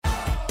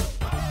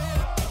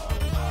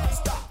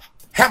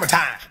Hammer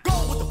time.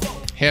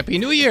 Happy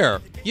New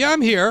Year. Yeah,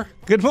 I'm here.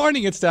 Good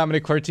morning. It's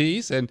Domenic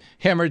Cortese, and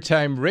Hammer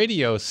Time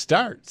Radio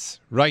starts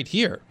right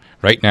here,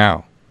 right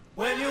now.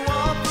 When you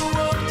want the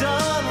work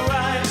done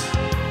right,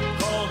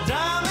 call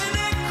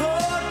Domenic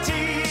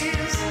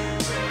Cortese.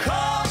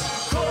 Call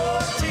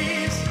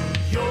Cortese,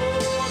 your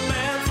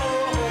man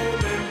for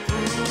home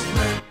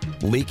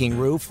improvement. Leaking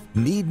roof?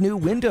 Need new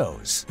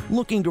windows?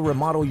 Looking to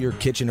remodel your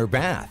kitchen or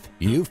bath?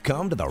 You've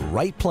come to the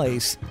right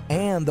place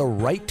and the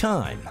right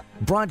time.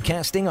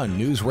 Broadcasting on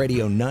News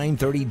Radio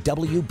 930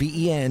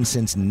 WBEN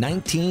since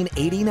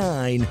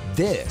 1989,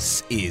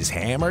 this is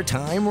Hammer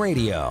Time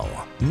Radio.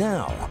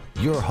 Now,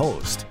 your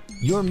host,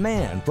 your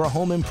man for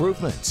home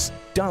improvements,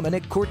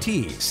 Domenic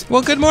Cortese.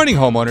 Well, good morning,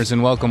 homeowners,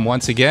 and welcome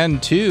once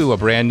again to a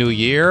brand new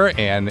year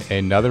and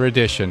another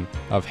edition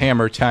of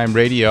Hammer Time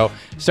Radio,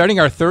 starting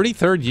our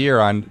 33rd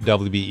year on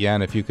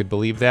WBEN, if you could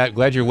believe that.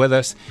 Glad you're with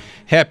us.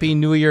 Happy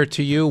New Year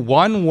to you.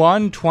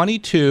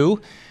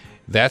 1/1/22.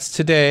 That's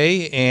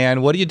today,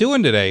 and what are you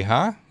doing today,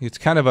 huh? It's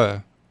kind of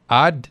a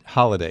odd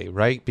holiday,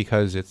 right?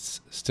 Because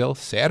it's still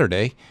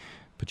Saturday,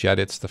 but yet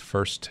it's the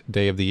first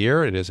day of the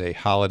year. It is a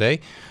holiday.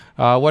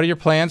 What are your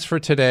plans for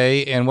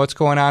today, and what's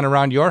going on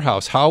around your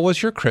house? How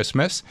was your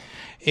Christmas?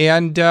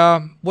 And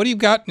what do you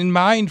got in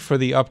mind for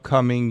the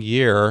upcoming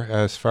year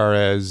as far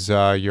as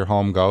your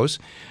home goes?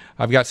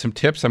 I've got some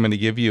tips I'm going to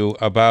give you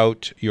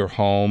about your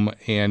home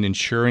and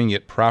insuring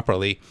it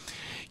properly.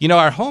 You know,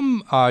 our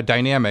home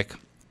dynamic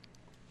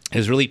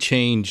has really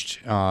changed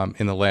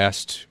in the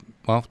last,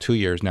 2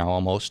 years now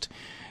almost,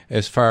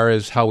 as far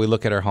as how we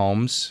look at our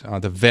homes.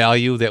 The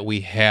value that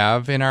we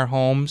have in our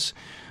homes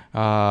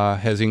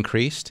has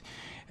increased.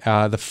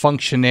 The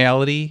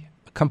functionality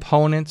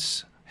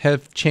components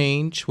have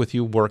changed with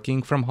you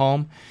working from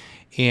home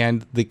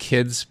and the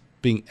kids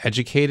being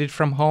educated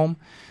from home.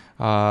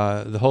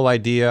 The whole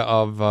idea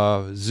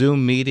of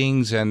Zoom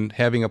meetings and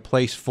having a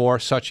place for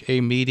such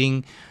a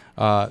meeting,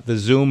 the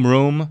Zoom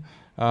room,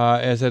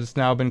 as it's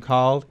now been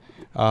called,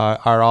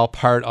 are all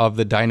part of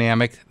the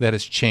dynamic that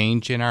has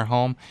changed in our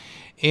home.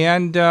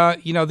 And,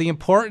 the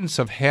importance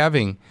of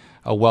having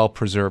a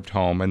well-preserved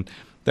home. And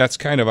that's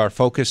kind of our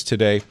focus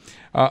today,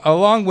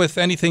 along with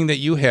anything that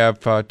you have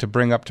to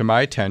bring up to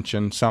my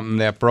attention, something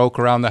that broke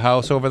around the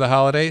house over the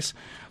holidays.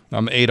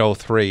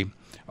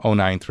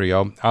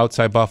 803-0930.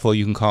 Outside Buffalo,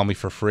 you can call me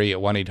for free at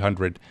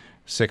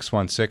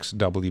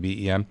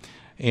 1-800-616-WBEN.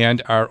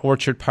 And our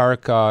Orchard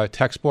Park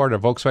text board, our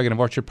Volkswagen of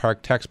Orchard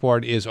Park text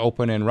board is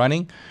open and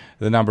running.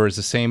 The number is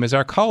the same as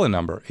our call-in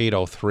number,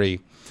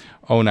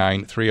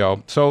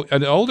 803-0930. So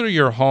the older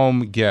your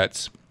home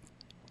gets,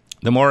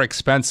 the more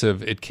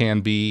expensive it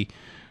can be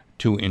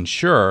to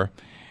insure.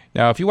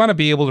 Now, if you want to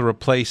be able to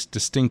replace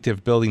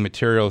distinctive building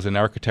materials and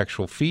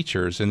architectural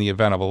features in the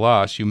event of a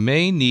loss, you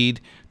may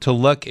need to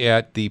look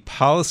at the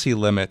policy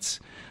limits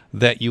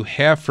that you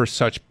have for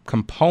such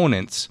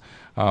components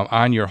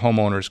on your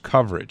homeowner's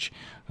coverage.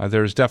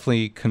 There's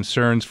definitely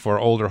concerns for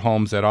older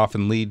homes that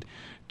often lead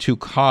to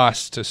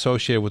costs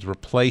associated with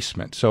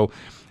replacement. So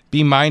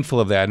be mindful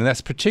of that, and that's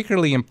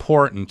particularly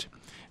important.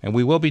 And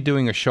we will be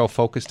doing a show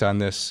focused on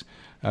this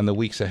in the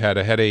weeks ahead.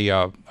 I had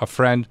a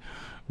friend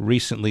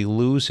recently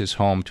lose his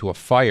home to a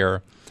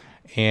fire,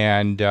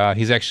 and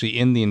he's actually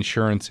in the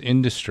insurance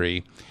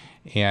industry,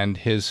 and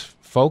his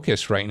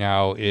focus right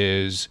now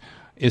is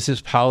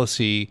his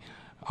policy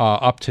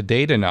up to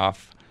date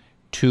enough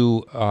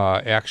to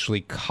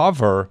actually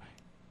cover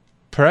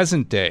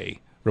present-day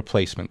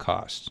replacement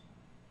costs.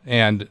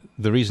 And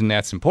the reason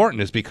that's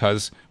important is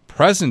because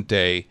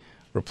present-day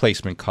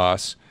replacement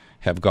costs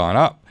have gone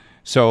up.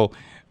 So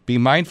be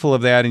mindful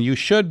of that, and you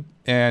should,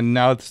 and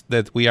now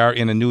that we are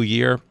in a new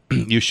year,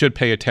 you should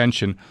pay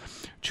attention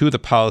to the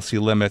policy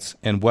limits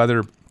and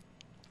whether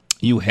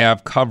you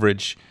have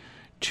coverage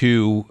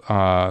to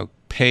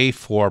pay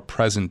for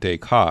present-day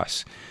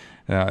costs.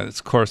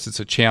 Of course, it's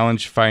a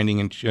challenge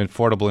finding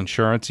affordable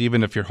insurance.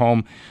 Even if your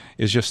home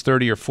is just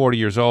 30 or 40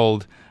 years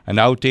old, an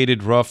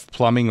outdated roof,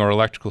 plumbing, or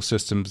electrical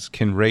systems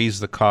can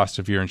raise the cost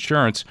of your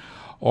insurance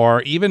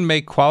or even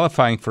make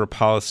qualifying for a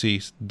policy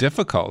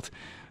difficult.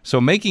 So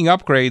making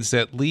upgrades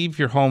that leave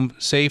your home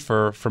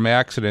safer from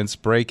accidents,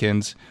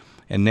 break-ins,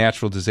 and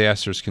natural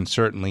disasters can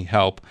certainly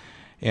help.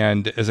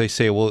 And as I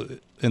say,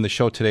 in the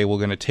show today, we're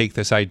going to take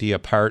this idea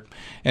apart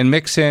and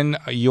mix in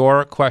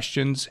your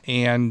questions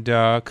and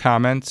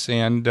comments.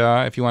 And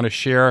if you want to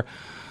share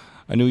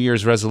a New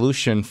Year's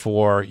resolution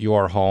for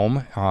your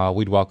home,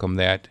 we'd welcome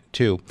that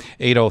too.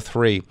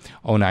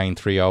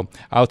 803-0930.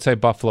 Outside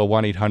Buffalo,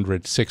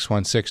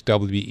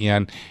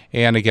 1-800-616-WBEN.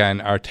 And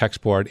again, our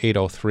text board,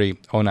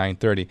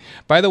 803-0930.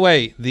 By the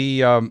way,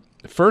 the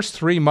first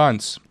 3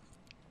 months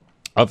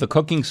of the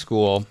cooking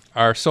school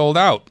are sold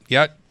out.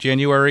 Yet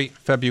January,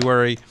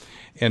 February,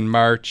 and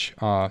March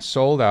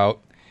sold out.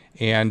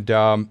 And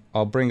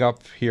I'll bring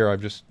up here, I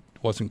just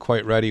wasn't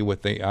quite ready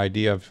with the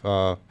idea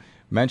of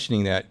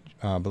mentioning that,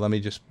 but let me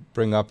just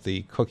bring up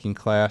the cooking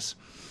class.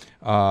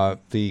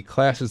 The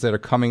classes that are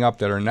coming up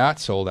that are not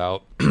sold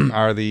out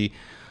are the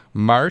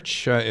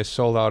March is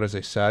sold out, as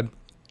I said.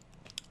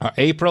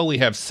 April, we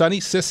have Sunny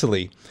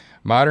Sicily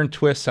Modern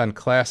twists on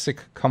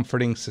classic,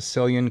 comforting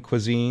Sicilian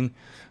cuisine,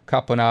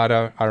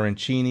 caponata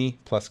arancini,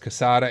 plus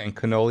cassata and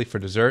cannoli for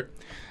dessert.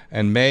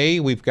 In May,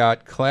 we've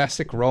got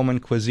classic Roman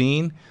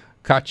cuisine.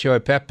 Cacio e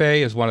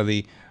pepe is one of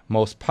the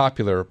most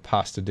popular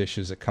pasta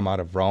dishes that come out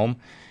of Rome,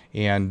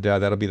 and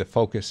that'll be the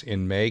focus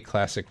in May,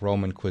 classic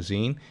Roman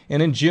cuisine.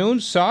 And in June,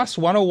 Sauce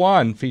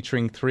 101,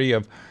 featuring 3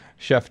 of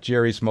Chef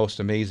Jerry's most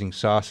amazing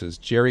sauces.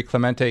 Jerry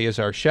Clemente is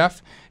our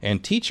chef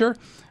and teacher.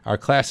 Our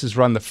classes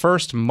run the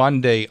first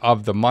Monday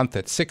of the month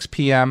at 6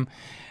 p.m.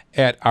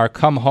 at our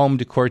Come Home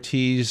to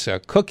Cortese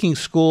cooking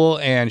school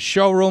and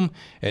showroom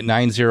at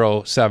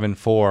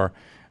 9074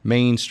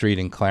 Main Street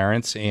in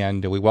Clarence,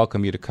 and we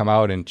welcome you to come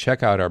out and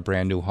check out our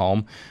brand new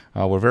home.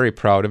 We're very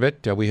proud of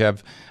it. We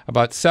have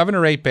about 7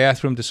 or 8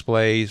 bathroom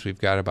displays.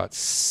 We've got about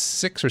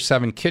 6 or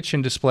 7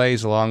 kitchen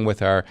displays, along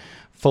with our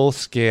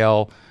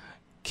full-scale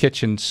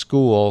kitchen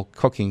school,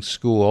 cooking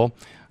school.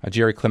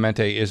 Jerry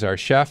Clemente is our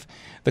chef.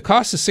 The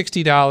cost is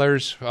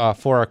 $60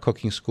 for our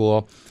cooking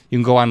school. You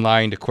can go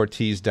online to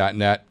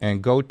cortese.net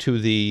and go to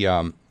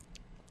the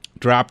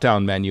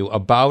drop-down menu,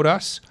 About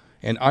Us,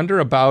 and under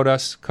About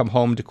Us, Come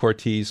Home to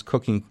Cortese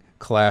cooking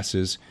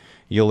classes.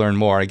 You'll learn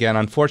more. Again,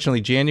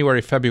 unfortunately,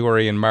 January,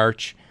 February, and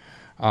March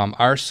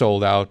are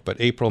sold out, but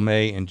April,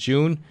 May, and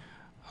June,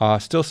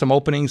 still some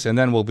openings, and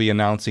then we'll be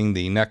announcing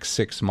the next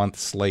 6-month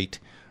slate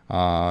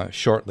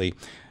shortly.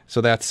 So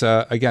that's,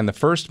 again, the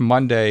first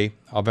Monday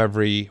of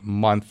every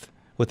month,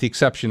 with the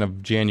exception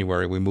of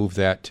January. We move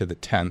that to the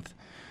 10th.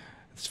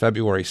 It's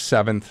February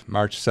 7th,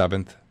 March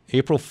 7th,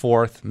 April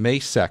 4th, May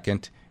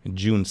 2nd, and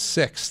June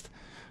 6th.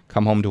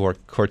 Come Home to our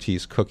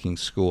Cortese cooking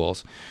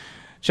schools.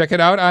 Check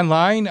it out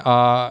online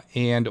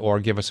and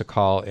or give us a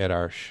call at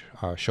our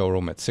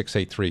showroom at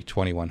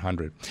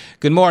 683-2100.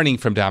 Good morning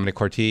from Domenic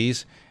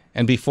Cortese.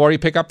 And before you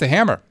pick up the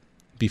hammer,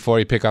 before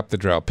you pick up the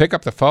drill, pick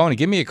up the phone and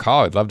give me a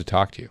call. I'd love to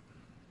talk to you.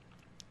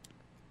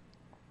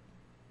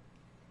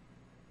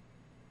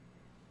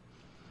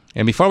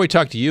 And before we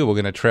talk to you, we're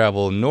going to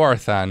travel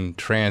north on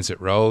Transit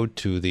Road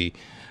to the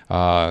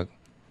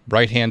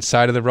right-hand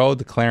side of the road,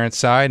 the Clarence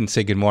side, and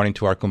say good morning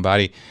to our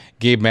kumbadi,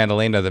 Gabe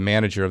Mandalena, the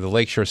manager of the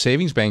Lakeshore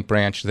Savings Bank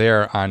branch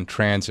there on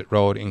Transit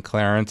Road in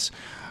Clarence.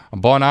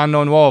 Buon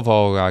anno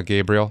nuovo,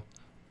 Gabriel.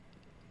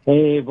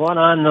 Hey, buon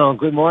anno.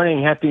 Good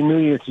morning. Happy New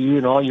Year to you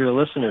and all your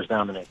listeners,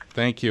 Dominic.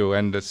 Thank you,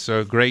 and it's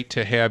great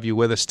to have you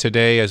with us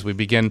today as we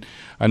begin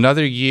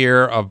another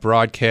year of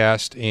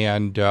broadcast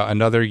and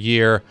another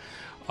year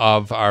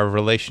of our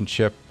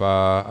relationship,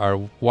 our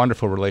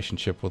wonderful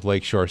relationship with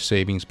Lakeshore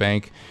Savings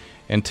Bank.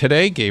 And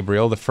today,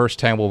 Gabriel, the first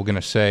time we're going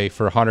to say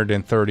for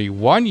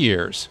 131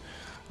 years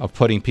of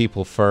putting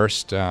people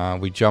first,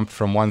 we jumped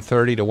from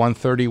 130 to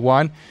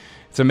 131.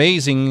 It's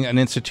amazing an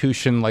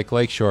institution like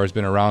Lakeshore has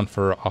been around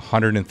for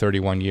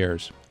 131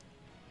 years.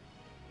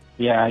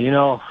 Yeah, you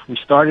know, we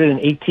started in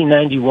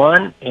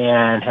 1891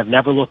 and have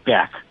never looked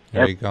back.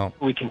 There you go.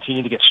 We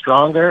continue to get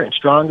stronger and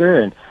stronger,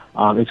 and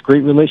it's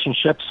great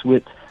relationships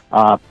with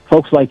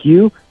folks like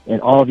you and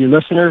all of your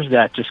listeners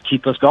that just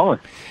keep us going.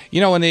 You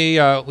know, when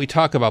we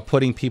talk about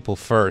putting people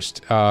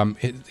first,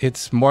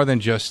 it's more than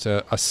just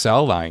a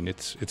cell line.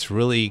 It's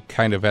really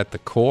kind of at the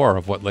core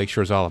of what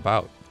Lakeshore is all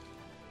about.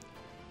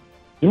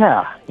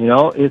 Yeah, you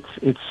know,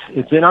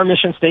 it's in our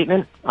mission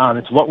statement.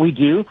 It's what we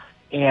do,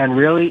 and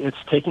really, it's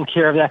taking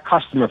care of that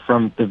customer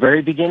from the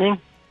very beginning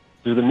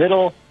through the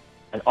middle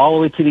and all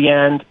the way to the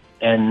end,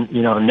 and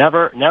you know,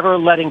 never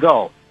letting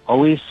go.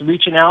 Always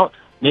reaching out,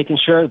 making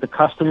sure that the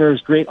customer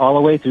is great all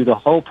the way through the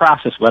whole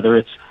process, whether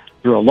it's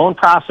through a loan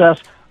process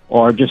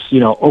or just, you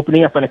know,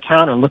 opening up an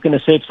account and looking to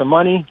save some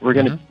money. We're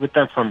going to be with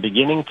them from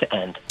beginning to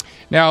end.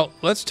 Now,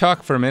 let's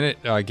talk for a minute,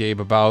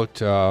 Gabe,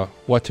 about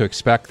what to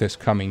expect this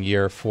coming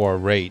year for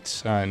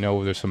rates. I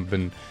know there's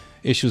been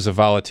issues of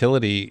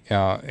volatility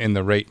in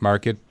the rate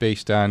market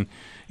based on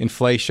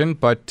inflation,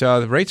 but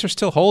the rates are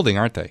still holding,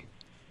 aren't they?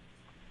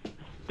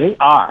 They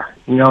are.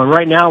 You know, and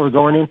right now we're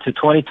going into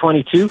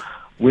 2022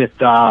 with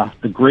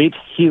the great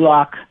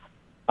HELOC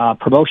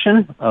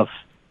promotion of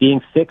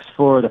being fixed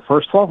for the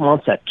first 12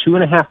 months at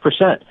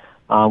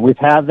 2.5%. We've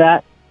had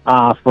that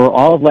for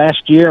all of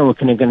last year, and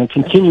we're going to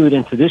continue it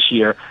into this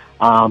year.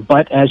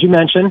 But as you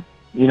mentioned,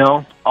 you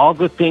know, all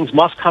good things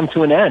must come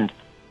to an end.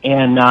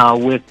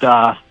 And with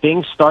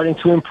things starting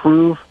to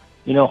improve,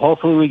 you know,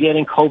 hopefully we're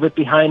getting COVID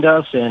behind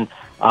us and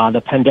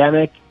the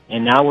pandemic,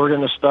 and now we're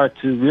going to start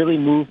to really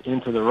move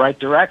into the right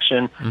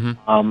direction.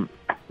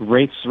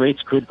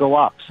 Rates could go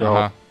up.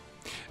 So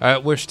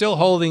we're still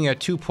holding at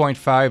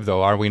 2.5,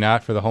 though, are we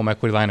not, for the home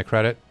equity line of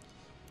credit?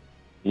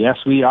 Yes,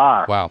 we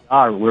are. Wow.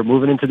 We're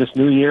moving into this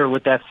new year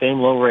with that same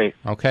low rate.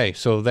 Okay,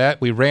 so that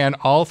we ran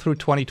all through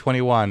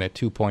 2021 at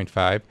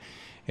 2.5,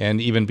 and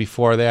even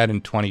before that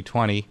in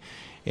 2020,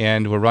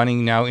 and we're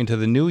running now into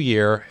the new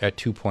year at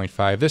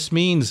 2.5. This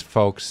means,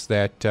 folks,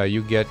 that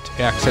you get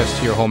access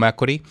to your home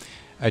equity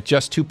at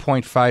just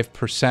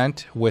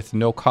 2.5% with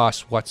no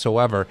cost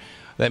whatsoever.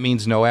 That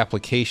means no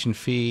application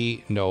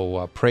fee, no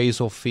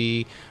appraisal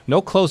fee,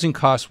 no closing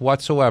costs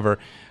whatsoever.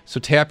 So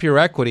tap your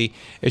equity.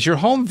 As your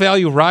home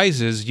value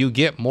rises, you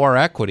get more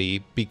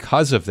equity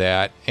because of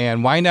that.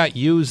 And why not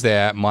use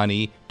that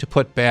money to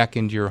put back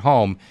into your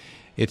home?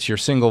 It's your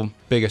single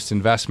biggest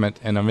investment,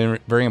 and a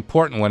very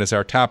important one, as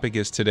our topic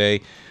is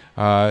today.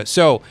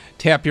 So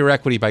tap your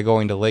equity by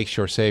going to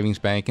Lakeshore Savings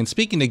Bank. And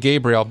speaking to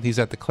Gabriel, he's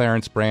at the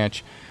Clarence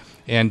branch,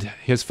 and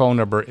his phone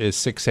number is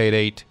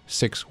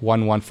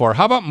 688-6114.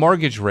 How about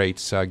mortgage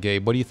rates,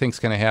 Gabe? What do you think is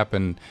going to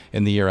happen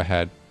in the year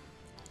ahead?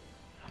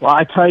 Well,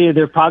 I tell you,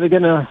 they're probably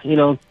going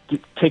to,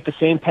 take the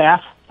same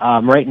path.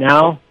 Right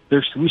now,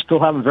 we still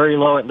have them very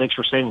low at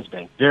Lakeshore Savings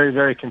Bank. Very,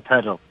 very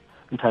competitive.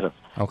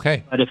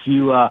 Okay. But if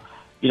you,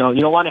 you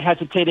don't want to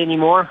hesitate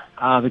anymore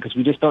because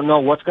we just don't know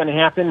what's going to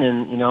happen.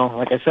 And,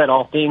 like I said,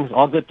 all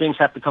good things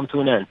have to come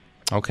to an end.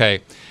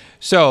 Okay.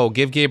 So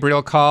give Gabriel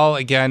a call.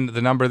 Again,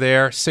 the number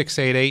there,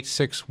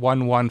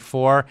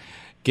 688-6114.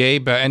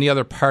 Gabe, any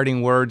other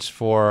parting words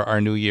for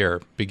our new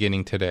year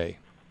beginning today?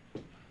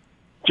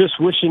 Just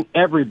wishing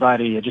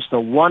everybody just a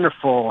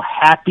wonderful,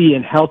 happy,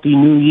 and healthy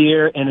new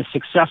year and a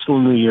successful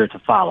new year to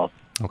follow.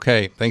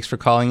 Okay. Thanks for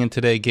calling in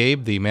today,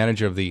 Gabe, the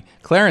manager of the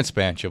Clarence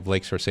branch of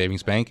Lakeshore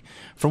Savings Bank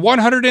for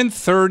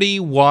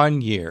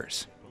 131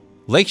 years.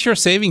 Lakeshore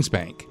Savings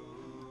Bank,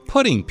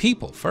 putting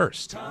people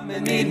first. Come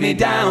and meet me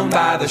down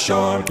by the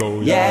shore.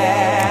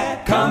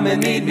 Yeah, come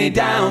and meet me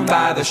down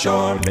by the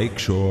shore.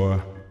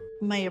 Lakeshore.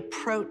 My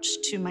approach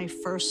to my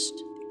first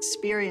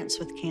experience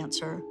with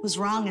cancer was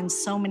wrong in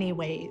so many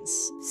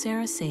ways.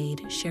 Sarah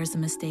Sade shares the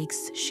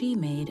mistakes she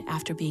made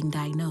after being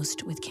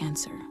diagnosed with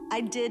cancer.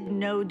 I did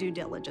no due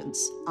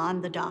diligence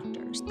on the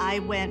doctors. I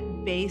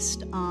went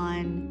based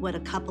on what a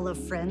couple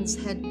of friends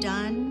had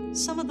done.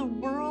 Some of the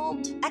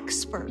world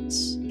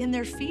experts in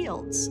their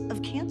fields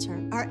of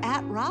cancer are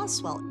at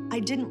Roswell.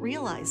 I didn't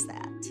realize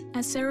that.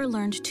 As Sarah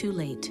learned too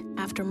late,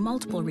 after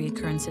multiple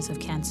reoccurrences of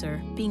cancer,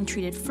 being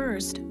treated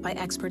first by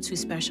experts who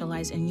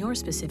specialize in your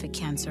specific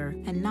cancer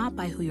and not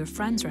by who your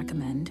friends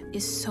recommend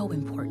is so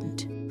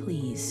important.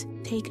 Please,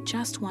 take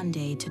just one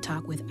day to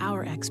talk with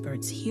our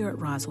experts here at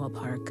Roswell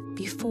Park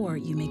before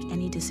you make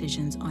any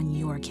decisions on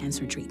your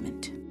cancer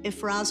treatment.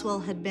 If Roswell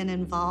had been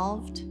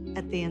involved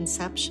at the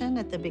inception,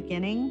 at the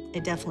beginning, I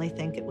definitely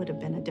think it would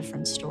have been a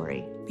different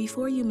story.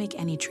 Before you make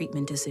any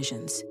treatment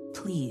decisions,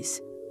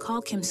 please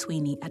call Kim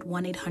Sweeney at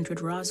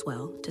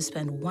 1-800-ROSWELL to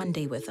spend one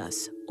day with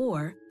us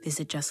or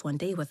visit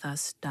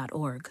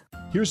justonedayWithUs.org.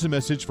 Here's a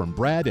message from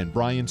Brad and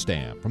Brian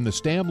Stamm from the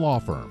Stamm Law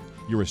Firm,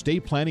 your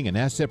estate planning and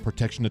asset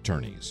protection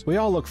attorneys. We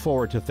all look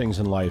forward to things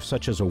in life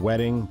such as a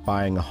wedding,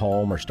 buying a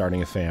home, or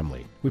starting a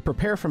family. We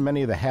prepare for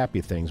many of the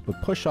happy things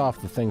but push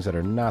off the things that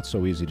are not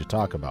so easy to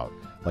talk about,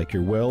 like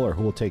your will or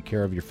who will take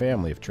care of your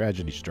family if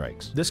tragedy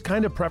strikes. This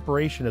kind of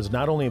preparation is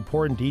not only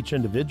important to each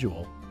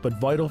individual, but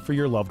vital for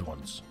your loved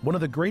ones. One of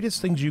the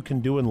greatest things you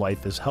can do in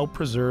life is help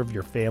preserve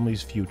your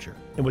family's future.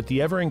 And with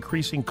the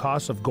ever-increasing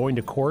costs of going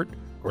to court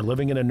or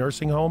living in a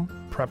nursing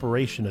home,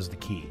 preparation is the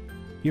key.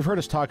 You've heard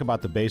us talk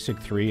about the Basic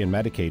 3 and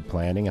Medicaid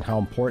planning and how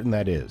important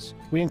that is.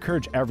 We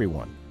encourage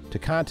everyone to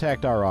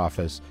contact our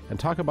office and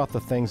talk about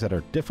the things that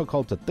are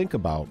difficult to think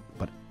about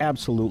but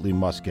absolutely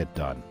must get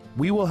done.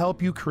 We will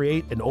help you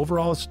create an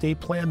overall estate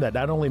plan that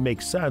not only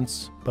makes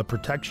sense, but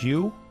protects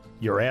you,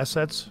 your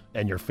assets,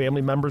 and your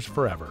family members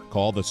forever.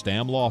 Call the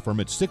Stamm Law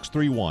Firm at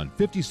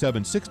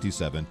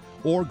 631-5767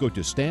 or go to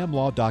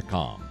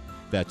stammlaw.com.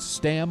 That's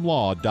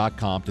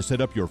stammlaw.com to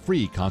set up your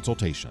free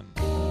consultation.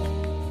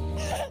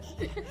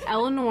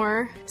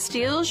 Eleanor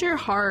steals your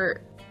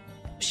heart.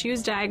 She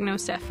was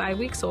diagnosed at 5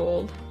 weeks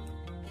old,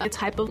 a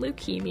type of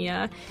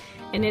leukemia,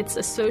 and it's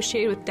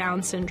associated with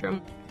Down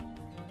syndrome.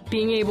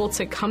 Being able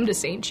to come to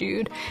St.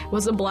 Jude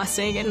was a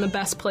blessing and the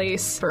best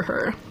place for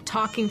her.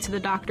 Talking to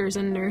the doctors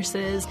and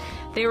nurses,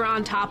 they were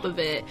on top of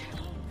it.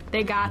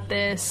 They got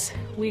this,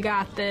 we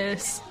got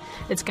this,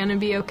 it's gonna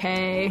be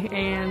okay,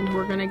 and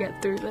we're gonna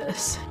get through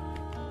this.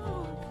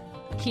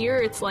 Here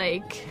it's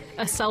like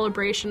a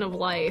celebration of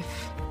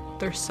life.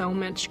 There's so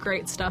much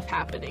great stuff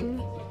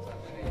happening.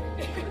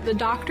 The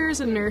doctors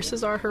and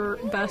nurses are her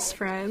best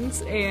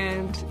friends,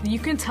 and you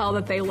can tell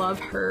that they love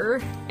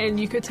her, and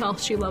you could tell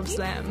she loves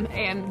them,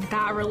 and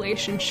that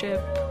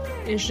relationship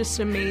is just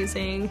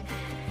amazing.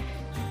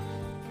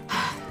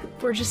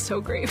 We're just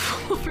so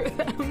grateful for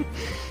them.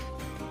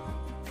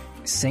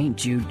 St.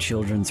 Jude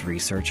Children's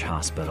Research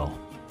Hospital.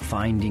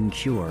 Finding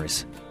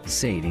cures,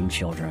 saving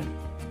children.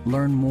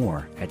 Learn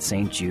more at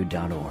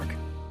stjude.org.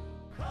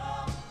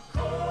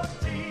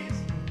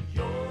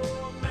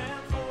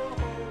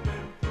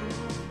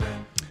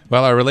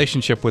 Well, our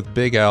relationship with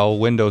Big L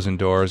Windows and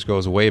Doors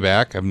goes way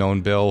back. I've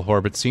known Bill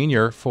Horbert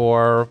Sr.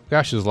 for,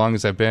 as long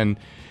as I've been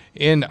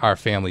in our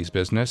family's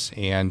business,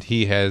 and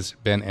he has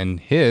been in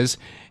his.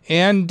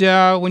 And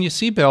when you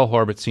see Bill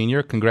Horbert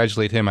Sr.,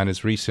 congratulate him on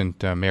his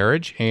recent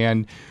marriage,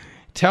 and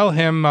tell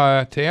him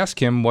to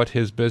ask him what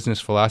his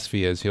business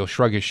philosophy is. He'll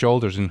shrug his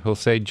shoulders and he'll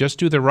say, just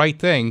do the right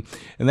thing.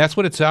 And that's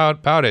what it's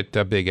about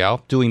at Big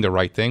Al, doing the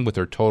right thing with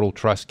their Total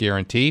Trust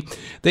Guarantee.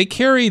 They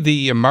carry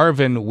the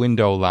Marvin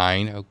window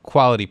line, a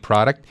quality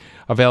product,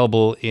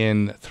 available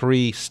in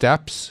 3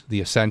 steps: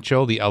 the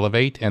Essential, the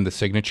Elevate, and the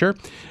Signature.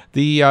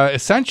 The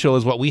Essential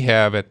is what we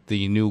have at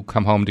the new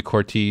Come Home to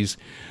Cortese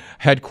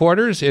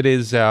headquarters. It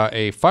is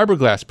a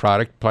fiberglass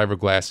product,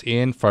 fiberglass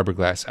in,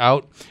 fiberglass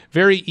out,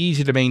 very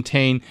easy to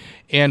maintain,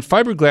 and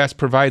fiberglass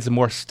provides a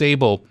more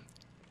stable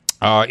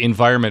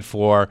environment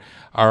for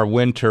our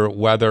winter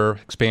weather,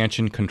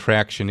 expansion,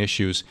 contraction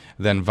issues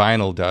than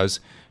vinyl does.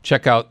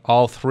 Check out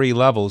all 3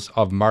 levels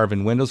of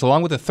Marvin windows,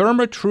 along with the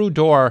Therma-Tru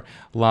door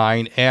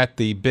line at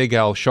the Big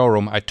L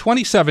showroom at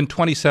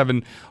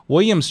 2727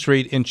 William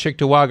Street in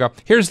Cheektowaga.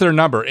 Here's their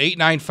number,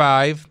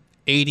 895-8484,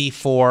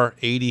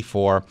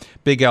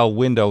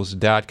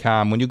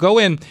 BigLWindows.com. When you go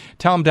in,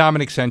 tell them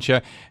Domenic sent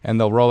you, and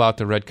they'll roll out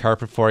the red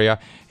carpet for you.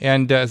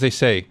 And as they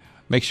say,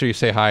 make sure you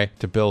say hi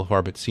to Bill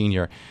Horbett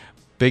Sr.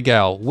 Big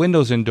L,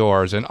 windows and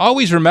doors. And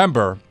always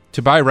remember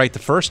to buy right the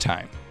first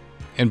time,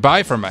 and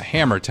buy from a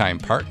Hammer Time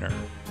partner.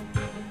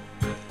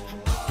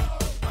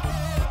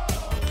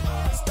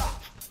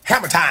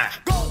 Hammer Time!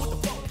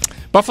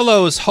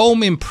 Buffalo's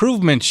home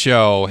improvement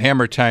show,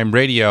 Hammer Time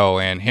Radio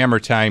and Hammer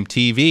Time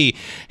TV.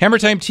 Hammer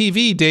Time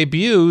TV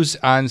debuts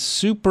on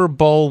Super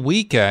Bowl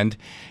weekend,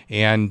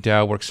 and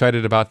we're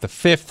excited about the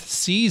 5th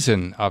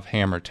season of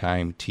Hammer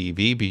Time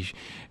TV. Be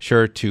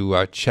sure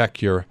to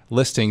check your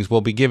listings. We'll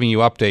be giving you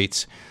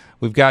updates.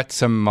 We've got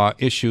some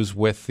issues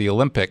with the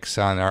Olympics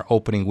on our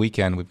opening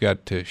weekend. We've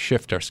got to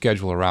shift our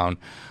schedule around,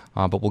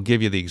 but we'll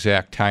give you the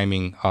exact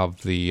timing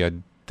of the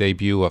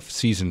debut of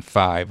Season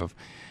 5 of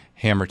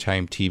Hammer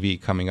Time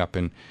TV coming up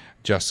in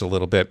just a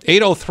little bit.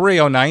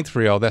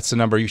 803-0930, that's the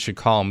number you should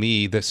call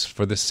me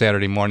for this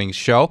Saturday morning's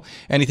show.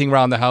 Anything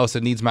around the house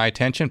that needs my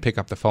attention, pick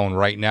up the phone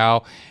right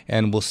now,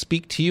 and we'll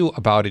speak to you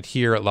about it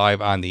here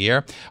live on the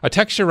air. A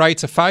texter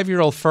writes, a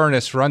 5-year-old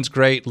furnace runs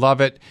great,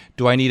 love it.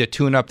 Do I need a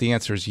tune-up? The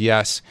answer is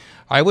yes.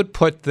 I would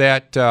put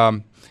that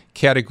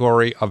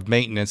category of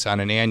maintenance on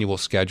an annual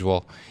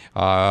schedule.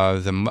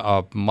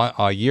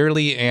 The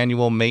yearly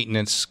annual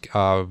maintenance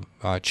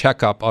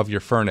checkup of your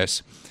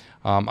furnace,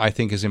 I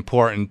think, is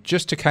important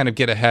just to kind of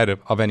get ahead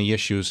of any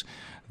issues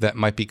that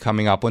might be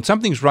coming up. When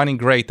something's running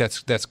great,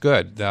 that's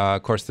good.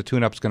 Of course, the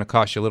tune-up is going to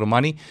cost you a little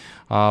money,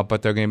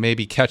 but they're going to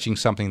maybe catching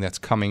something that's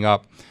coming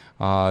up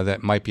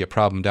that might be a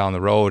problem down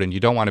the road, and you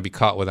don't want to be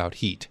caught without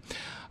heat.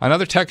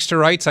 Another texter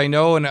writes, I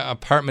know an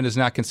apartment is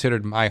not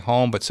considered my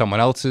home, but someone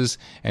else's,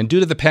 and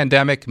due to the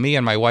pandemic, me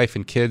and my wife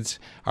and kids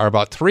are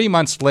about 3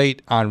 months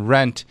late on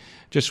rent.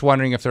 Just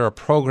wondering if there are a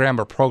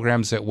program or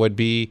programs that would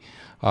be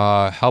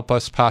help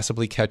us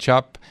possibly catch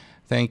up.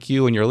 Thank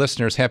you and your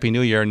listeners. Happy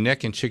New Year.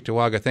 Nick in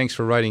Cheektowaga, thanks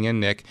for writing in,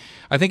 Nick.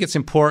 I think it's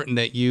important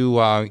that you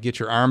get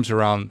your arms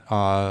around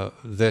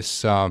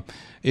this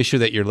issue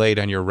that you're late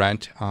on your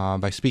rent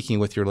by speaking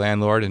with your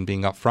landlord and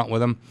being upfront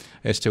with him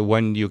as to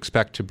when you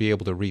expect to be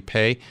able to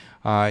repay.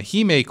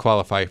 He may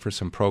qualify for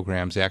some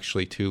programs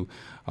actually to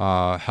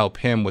help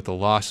him with the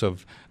loss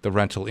of the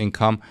rental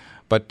income.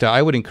 But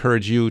I would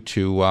encourage you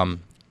to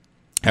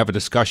have a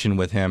discussion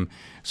with him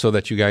so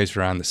that you guys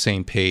are on the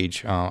same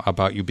page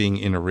about you being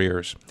in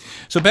arrears.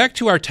 So back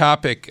to our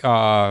topic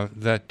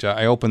that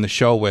I opened the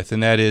show with,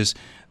 and that is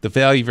the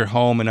value of your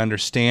home and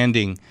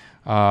understanding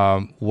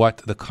what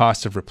the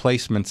cost of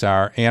replacements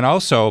are, and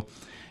also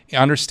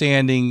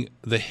understanding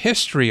the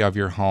history of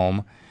your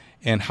home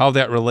and how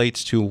that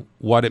relates to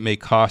what it may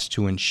cost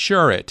to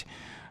insure it.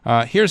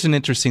 Here's an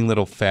interesting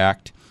little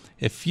fact.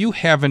 If you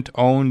haven't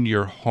owned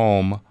your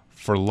home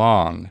for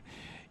long,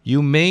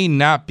 you may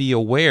not be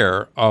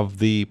aware of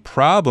the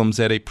problems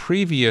that a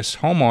previous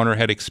homeowner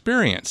had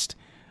experienced.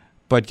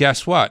 But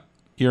guess what?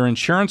 Your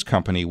insurance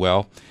company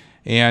will.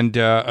 And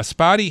a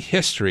spotty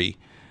history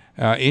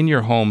in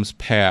your home's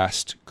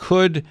past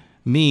could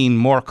mean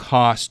more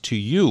cost to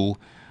you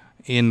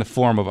in the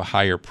form of a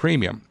higher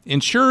premium.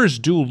 Insurers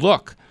do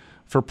look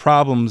for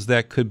problems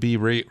that could be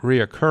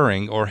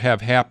reoccurring or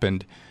have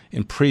happened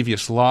in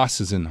previous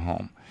losses in the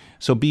home.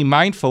 So be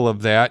mindful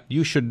of that.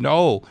 You should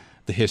know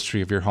the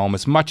history of your home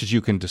as much as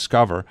you can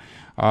discover.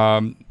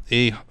 A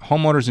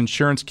homeowner's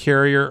insurance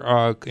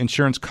carrier,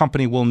 insurance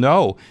company will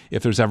know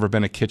if there's ever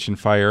been a kitchen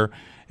fire,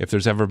 if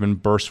there's ever been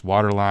burst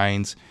water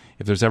lines,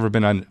 if there's ever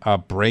been a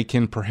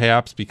break-in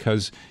perhaps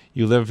because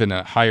you live in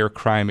a higher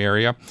crime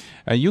area.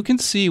 You can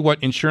see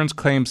what insurance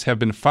claims have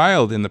been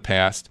filed in the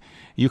past.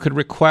 You could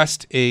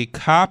request a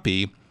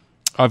copy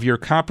of your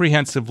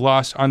Comprehensive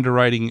Loss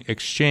Underwriting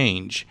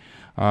Exchange,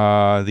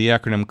 the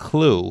acronym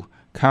CLUE,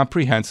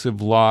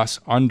 Comprehensive Loss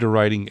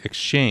Underwriting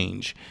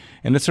Exchange.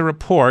 And it's a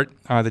report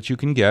that you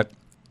can get.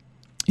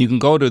 You can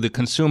go to the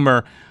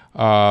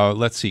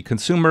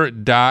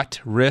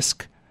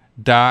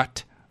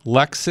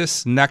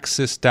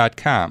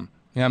consumer.risk.lexisnexis.com.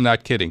 Yeah, I'm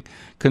not kidding.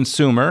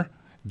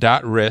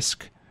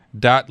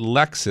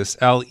 Consumer.risk.lexis,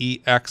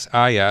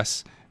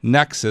 L-E-X-I-S,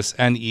 Nexis,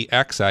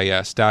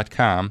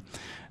 N-E-X-I-S.com.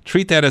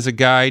 treat that as a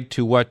guide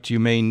to what you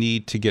may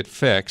need to get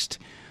fixed.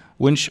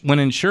 When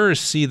insurers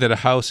see that a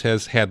house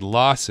has had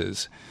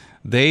losses,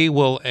 they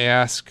will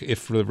ask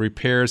if the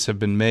repairs have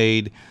been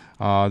made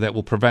that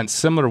will prevent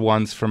similar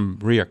ones from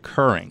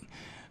reoccurring.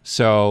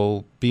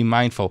 So be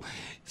mindful.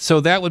 So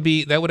that would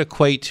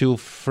equate to,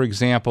 for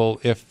example,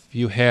 if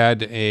you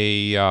had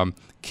a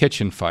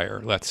kitchen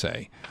fire, let's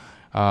say,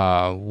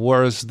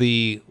 was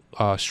the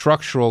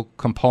structural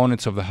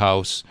components of the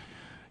house,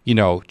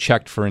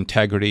 checked for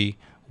integrity?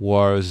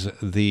 Was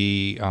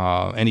the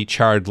any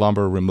charred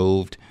lumber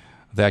removed?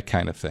 That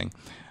kind of thing.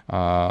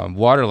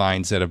 Water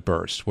lines that have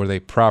burst, were they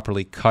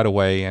properly cut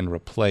away and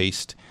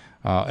replaced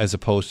as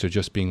opposed to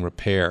just being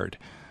repaired?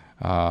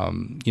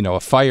 A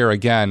fire,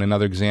 again,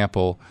 another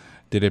example,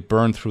 did it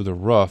burn through the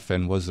roof,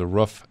 and was the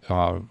roof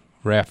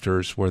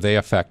rafters, were they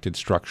affected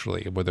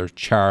structurally? Were there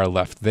char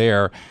left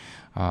there?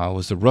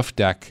 Was the roof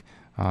deck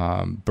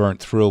burnt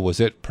through? Was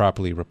it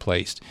properly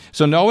replaced?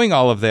 So knowing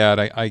all of that,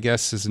 I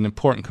guess, is an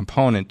important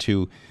component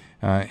to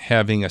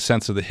having a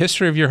sense of the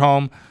history of your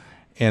home,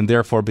 and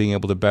therefore being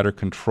able to better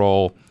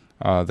control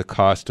the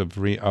cost of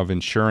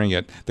insuring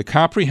it. The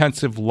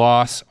Comprehensive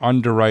Loss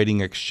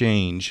Underwriting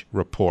Exchange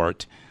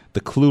Report,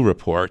 the CLUE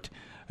report,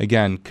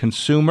 again,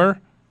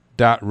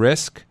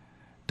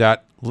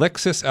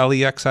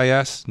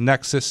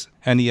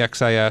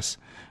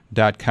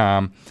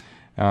 consumer.risk.nexus.com.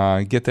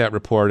 Get that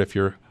report if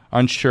you're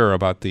unsure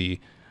about the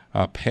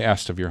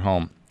past of your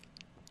home.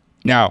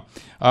 Now,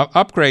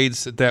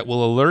 upgrades that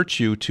will alert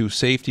you to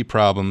safety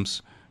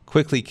problems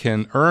quickly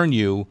can earn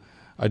you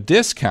a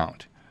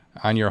discount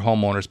on your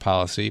homeowner's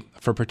policy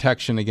for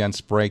protection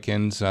against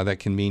break-ins. That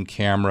can mean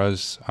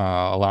cameras,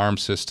 alarm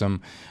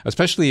system,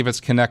 especially if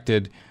it's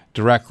connected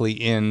directly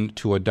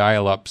into a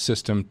dial-up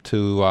system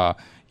to a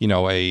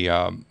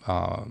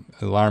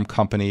alarm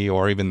company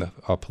or even the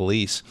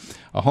police.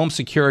 A home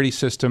security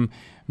system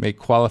may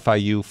qualify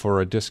you for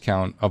a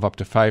discount of up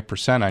to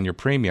 5% on your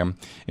premium.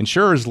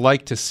 Insurers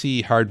like to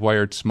see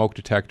hardwired smoke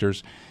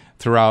detectors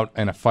throughout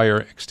and a fire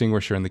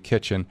extinguisher in the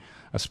kitchen.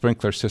 A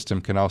sprinkler system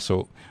can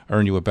also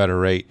earn you a better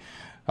rate.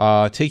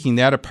 Taking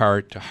that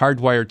apart,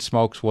 hardwired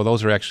smokes, well,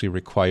 those are actually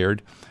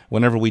required.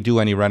 Whenever we do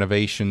any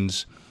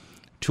renovations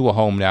to a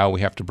home now,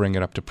 we have to bring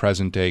it up to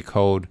present-day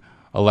code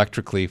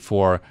electrically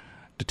for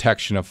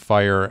detection of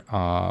fire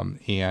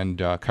and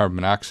carbon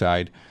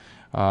monoxide.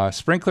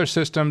 Sprinkler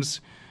systems,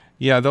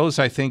 yeah, those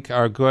I think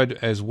are good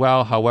as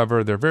well.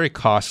 However, they're very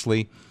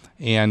costly,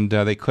 and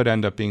they could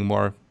end up being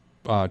more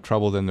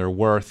trouble than they're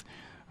worth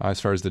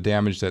as far as the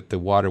damage that the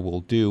water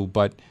will do.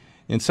 But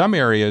in some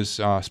areas,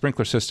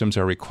 sprinkler systems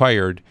are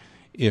required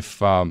if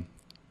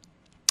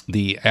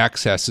the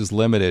access is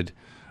limited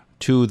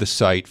to the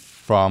site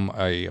from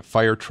a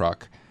fire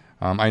truck.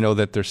 I know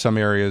that there's some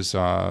areas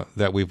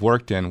that we've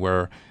worked in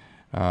where,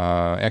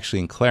 actually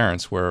in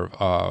Clarence, where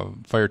a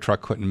fire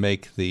truck couldn't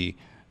make the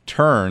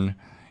turn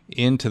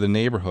into the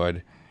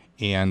neighborhood,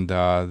 and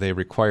they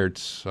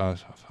required a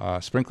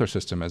sprinkler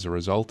system as a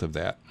result of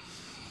that.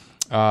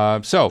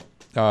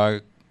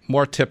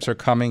 More tips are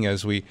coming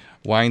as we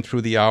wind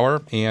through the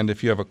hour, and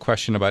if you have a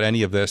question about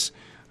any of this,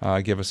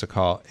 give us a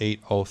call,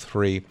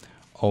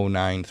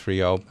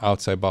 803-0930,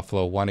 outside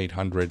Buffalo,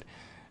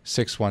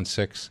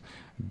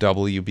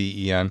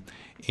 1-800-616-WBEN,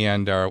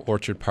 and our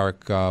Orchard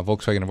Park,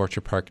 Volkswagen of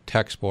Orchard Park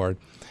text board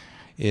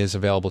is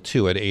available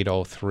too at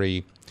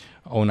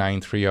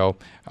 803-0930.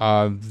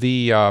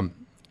 The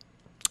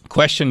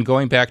question,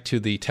 going back to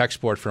the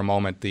text board for a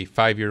moment, the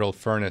 5-year-old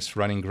furnace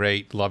running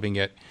great, loving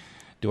it,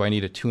 do I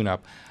need a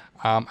tune-up?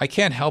 I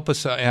can't help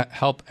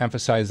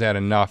emphasize that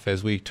enough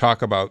as we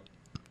talk about,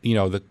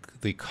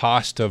 the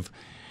cost of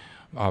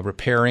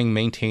repairing,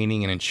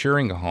 maintaining, and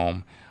insuring a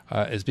home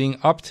as being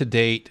up to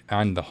date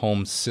on the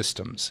home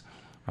systems.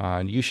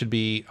 You should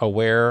be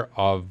aware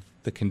of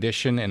the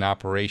condition and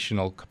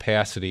operational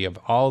capacity of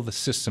all the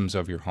systems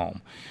of your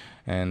home,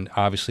 and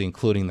obviously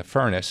including the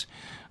furnace.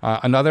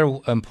 Another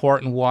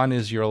important one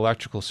is your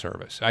electrical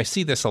service. I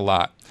see this a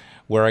lot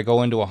where I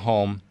go into a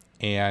home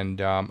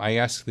and I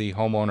ask the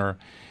homeowner,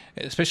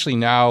 especially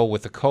now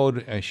with the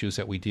code issues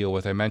that we deal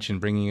with, I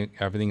mentioned bringing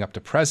everything up to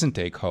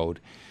present-day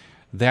code.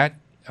 That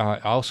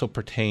also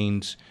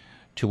pertains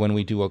to when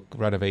we do a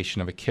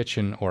renovation of a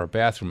kitchen or a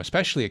bathroom,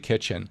 especially a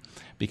kitchen,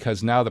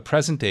 because now the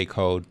present-day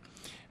code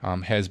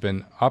has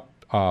been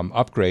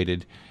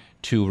upgraded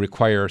to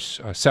require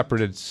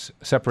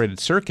separated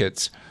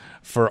circuits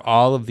for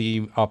all of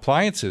the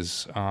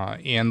appliances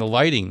and the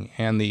lighting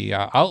and the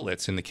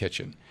outlets in the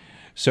kitchen.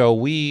 So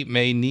we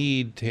may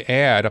need to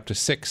add up to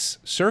 6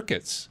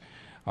 circuits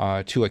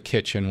to a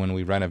kitchen when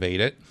we renovate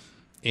it,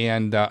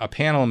 and a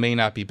panel may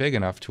not be big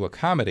enough to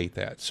accommodate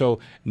that. So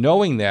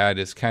knowing that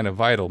is kind of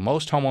vital.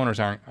 Most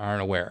homeowners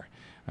aren't aware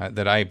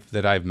that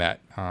I've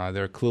met.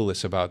 They're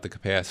clueless about the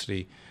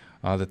capacity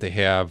that they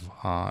have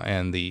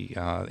and the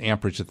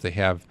amperage that they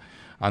have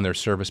on their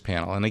service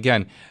panel. And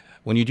again,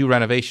 when you do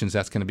renovations,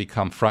 that's going to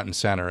become front and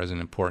center as an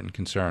important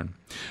concern.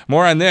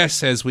 More on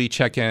this as we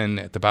check in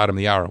at the bottom of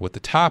the hour with the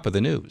top of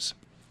the news.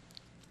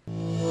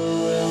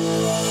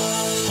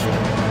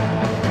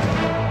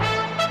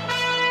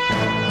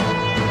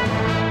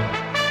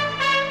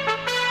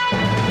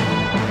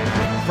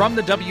 From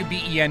the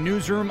WBEN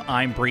Newsroom,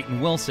 I'm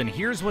Brayton Wilson.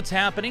 Here's what's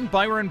happening.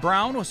 Byron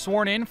Brown was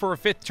sworn in for a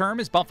fifth term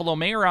as Buffalo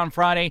mayor on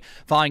Friday,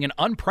 following an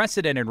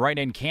unprecedented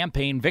write-in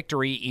campaign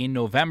victory in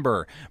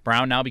November.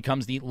 Brown now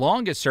becomes the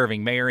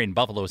longest-serving mayor in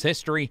Buffalo's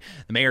history.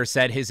 The mayor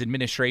said his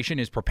administration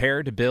is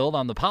prepared to build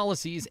on the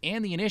policies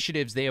and the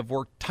initiatives they have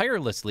worked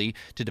tirelessly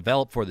to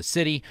develop for the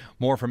city.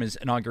 More from his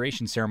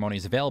inauguration ceremony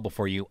is available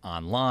for you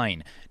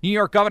online. New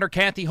York Governor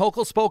Kathy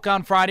Hochul spoke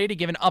on Friday to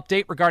give an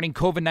update regarding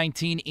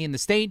COVID-19 in the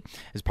state.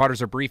 As part of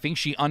her briefing,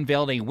 she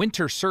unveiled a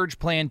winter surge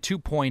plan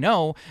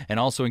 2.0 and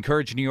also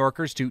encouraged New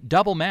Yorkers to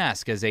double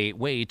mask as a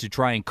way to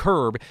try and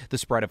curb the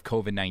spread of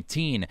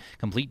COVID-19.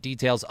 Complete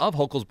details of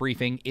Hochul's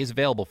briefing is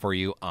available for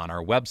you on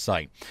our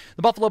website.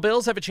 The Buffalo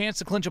Bills have a chance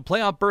to clinch a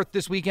playoff berth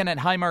this weekend at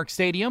Highmark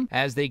Stadium.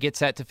 As they get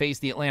set to face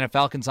the Atlanta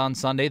Falcons on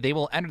Sunday, they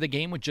will enter the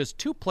game with just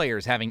two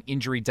players having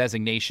injury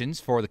designations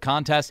for the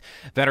contest.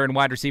 Veteran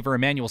wide receiver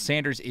Emmanuel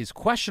Sanders is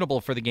questionable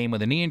for the game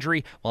with a knee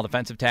injury, while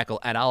defensive tackle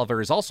Ed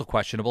Oliver is also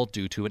questionable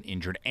due to an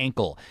injured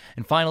ankle.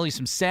 And finally,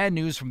 some sad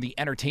news from the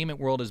entertainment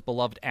world as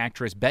beloved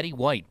actress Betty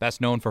White,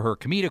 best known for her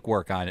comedic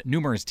work on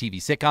numerous TV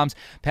sitcoms,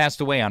 passed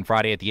away on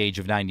Friday at the age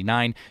of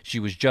 99. She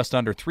was just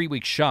under 3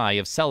 weeks shy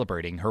of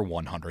celebrating her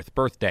 100th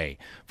birthday.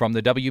 From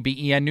the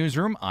WBEN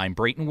Newsroom, I'm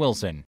Brayton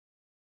Wilson.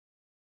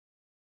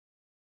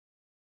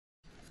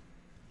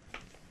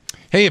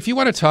 Hey, if you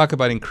want to talk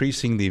about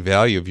increasing the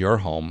value of your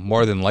home,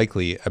 more than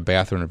likely a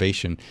bath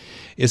renovation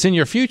is in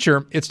your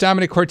future, it's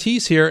Domenic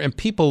Cortese here, and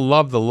people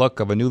love the look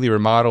of a newly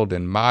remodeled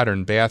and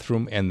modern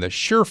bathroom, and the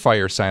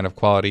surefire sign of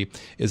quality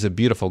is a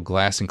beautiful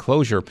glass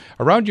enclosure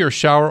around your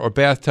shower or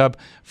bathtub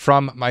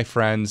from my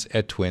friends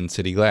at Twin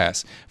City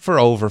Glass. For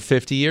over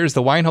 50 years,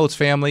 the Weinholz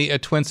family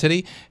at Twin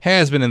City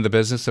has been in the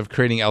business of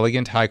creating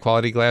elegant,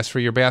 high-quality glass for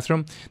your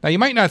bathroom. Now, you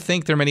might not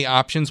think there are many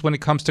options when it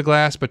comes to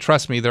glass, but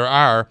trust me, there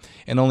are,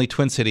 and only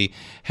Twin City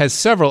has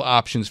several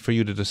options for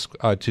you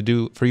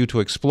to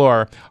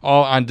explore,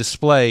 all on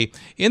display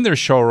in their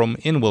showroom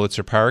in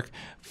Willitzer Park.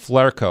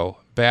 Flerco,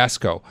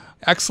 Basco,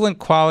 excellent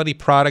quality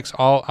products,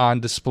 all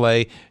on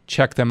display.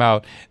 Check them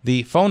out.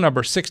 The phone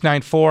number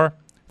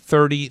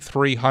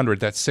 694-3300.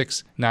 That's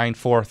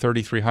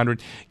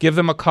 694-3300. Give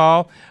them a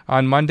call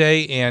on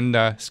Monday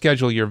and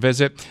schedule your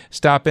visit.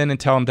 Stop in and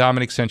tell them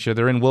Domenic sent you.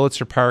 They're in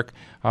Willitzer Park.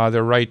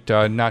 They're right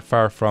not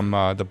far from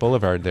the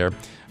boulevard there.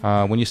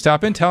 When you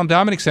stop in, tell them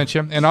Domenic sent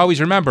you. And always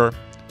remember,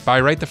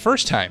 buy right the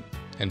first time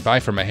and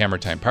buy from a Hammer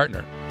Time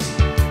partner.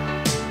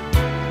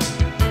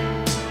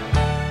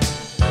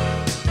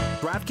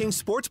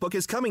 DraftKings Sportsbook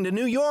is coming to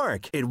New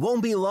York. It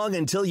won't be long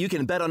until you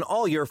can bet on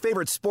all your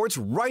favorite sports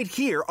right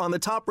here on the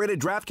top-rated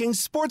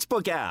DraftKings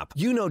Sportsbook app.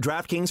 You know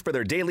DraftKings for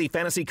their daily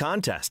fantasy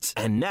contests,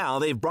 and now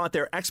they've brought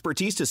their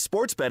expertise to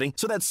sports betting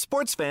so that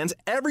sports fans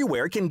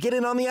everywhere can get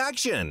in on the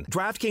action.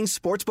 DraftKings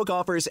Sportsbook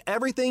offers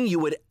everything you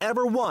would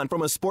ever want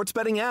from a sports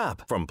betting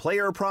app. From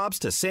player props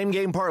to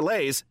same-game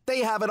parlays,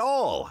 they have it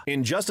all.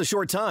 In just a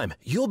short time,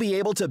 you'll be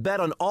able to bet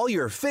on all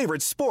your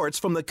favorite sports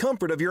from the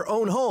comfort of your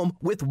own home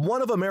with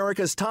one of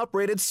America's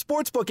top-rated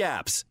sportsbook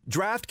apps,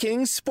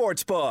 DraftKings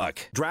Sportsbook.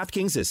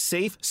 DraftKings is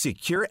safe,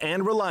 secure,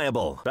 and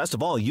reliable. Best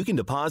of all, you can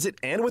deposit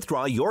and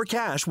withdraw your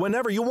cash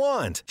whenever you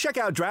want. Check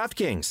out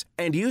DraftKings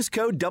and use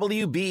code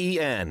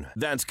WBEN.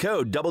 That's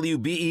code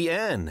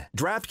WBEN.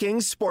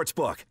 DraftKings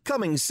Sportsbook,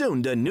 coming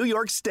soon to New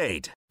York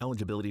State.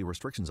 Eligibility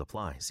restrictions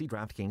apply. See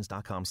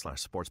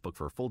DraftKings.com/sportsbook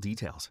for full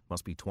details.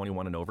 Must be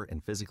 21 and over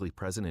and physically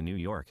present in New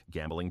York.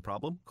 Gambling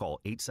problem? Call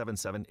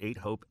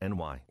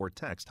 877-8-HOPE-NY or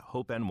text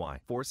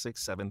HOPE-NY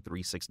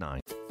 467-369.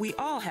 We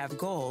all have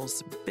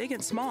goals, big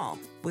and small,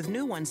 with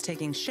new ones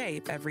taking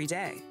shape every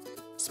day.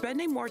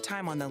 Spending more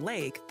time on the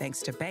lake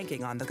thanks to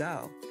banking on the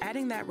go.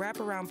 Adding that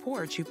wraparound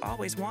porch you've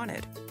always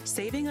wanted.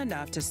 Saving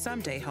enough to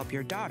someday help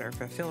your daughter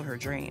fulfill her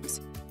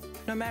dreams.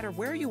 No matter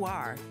where you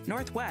are,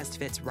 Northwest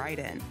fits right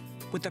in.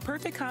 With the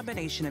perfect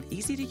combination of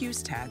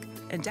easy-to-use tech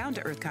and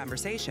down-to-earth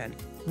conversation,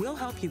 we'll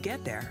help you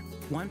get there,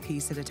 one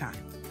piece at a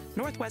time.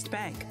 Northwest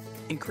Bank,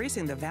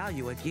 increasing the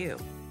value of you.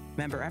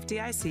 Member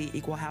FDIC,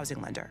 Equal Housing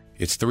Lender.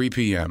 It's 3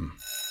 p.m.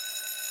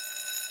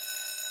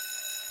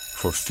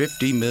 For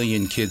 50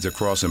 million kids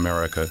across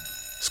America,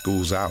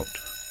 school's out.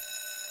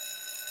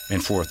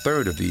 And for a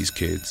third of these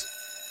kids,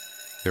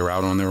 they're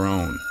out on their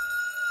own.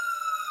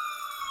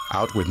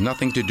 Out with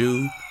nothing to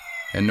do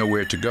and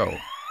nowhere to go.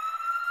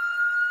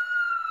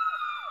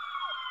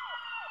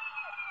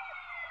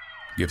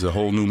 Gives a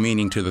whole new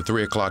meaning to the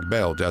 3 o'clock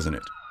bell, doesn't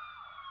it?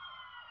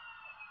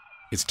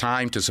 It's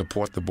time to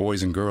support the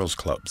Boys and Girls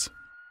Clubs.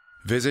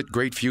 Visit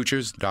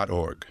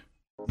greatfutures.org.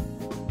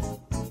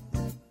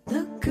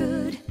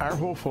 Our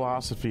whole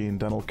philosophy in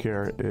dental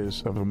care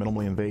is of a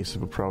minimally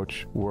invasive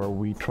approach where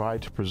we try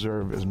to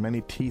preserve as many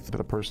teeth that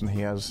a person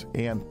has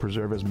and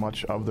preserve as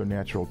much of their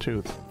natural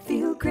tooth.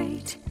 Feel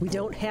great. We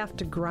don't have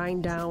to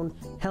grind down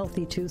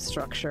healthy tooth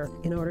structure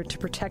in order to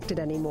protect it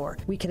anymore.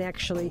 We can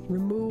actually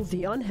remove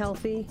the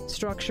unhealthy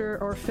structure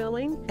or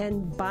filling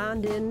and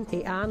bond in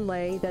a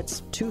onlay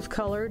that's tooth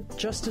colored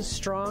just as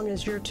strong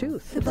as your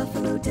tooth. The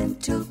Buffalo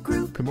Dental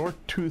Group. The more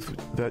tooth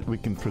that we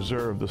can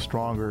preserve, the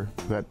stronger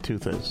that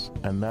tooth is.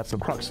 And that's the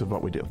crux of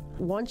what we do.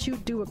 Once you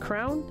do a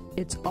crown,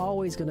 it's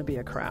always going to be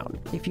a crown.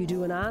 If you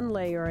do an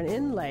onlay or an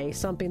inlay,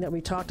 something that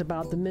we talked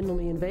about, the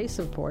minimally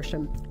invasive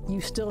portion,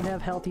 you still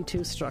have healthy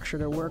tooth structure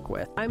to work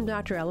with. I'm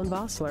Dr. Ellen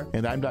Vossler.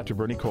 And I'm Dr.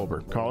 Bernie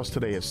Colbert. Call us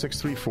today at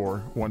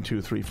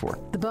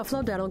 634-1234. The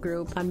Buffalo Dental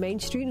Group on Main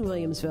Street in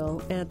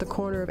Williamsville and at the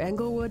corner of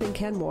Englewood and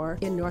Kenmore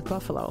in North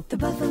Buffalo. The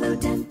Buffalo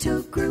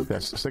Dental Group.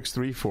 That's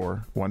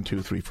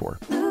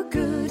 634-1234. Look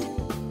good,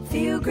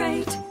 feel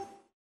great.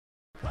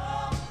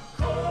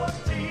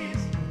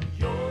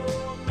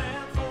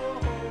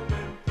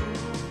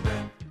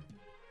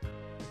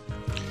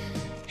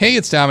 Hey,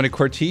 it's Domenic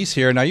Cortese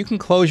here. Now, you can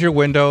close your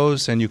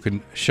windows and you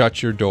can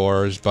shut your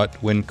doors, but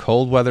when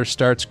cold weather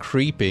starts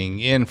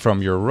creeping in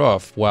from your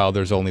roof, well,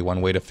 there's only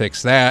one way to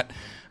fix that.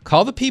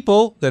 Call the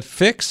people that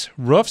fix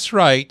roofs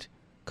right.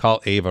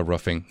 Call Ava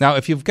Roofing. Now,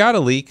 if you've got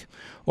a leak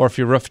or if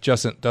your roof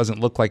doesn't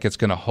look like it's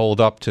going to hold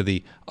up to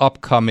the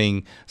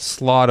upcoming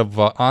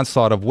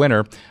onslaught of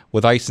winter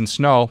with ice and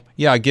snow,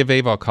 yeah, give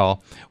Ava a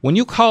call. When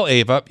you call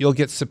Ava, you'll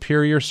get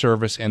superior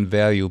service and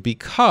value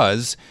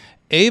because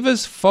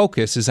Ava's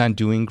focus is on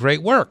doing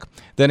great work.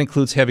 That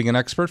includes having an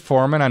expert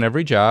foreman on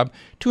every job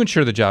to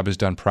ensure the job is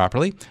done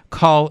properly.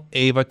 Call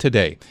Ava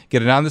today.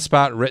 Get an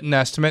on-the-spot written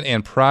estimate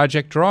and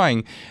project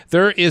drawing.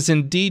 There is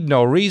indeed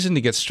no reason to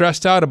get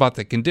stressed out about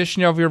the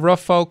condition of your roof,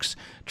 folks.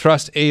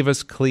 Trust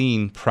Ava's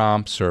clean,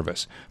 prompt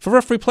service. For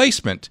roof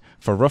replacement,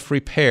 for roof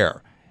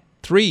repair,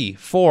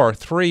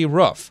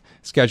 343-ROOF.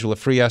 Schedule a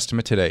free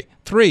estimate today.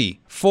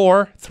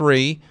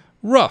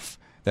 343-ROOF.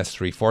 That's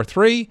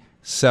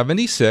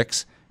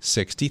 343-7663.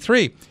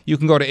 You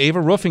can go to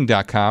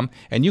avaroofing.com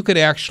and you could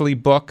actually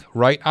book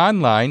right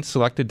online,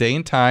 select a day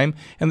and time,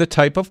 and the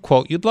type of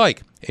quote you'd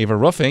like. Ava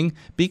Roofing,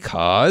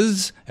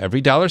 because every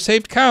dollar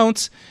saved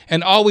counts.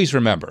 And always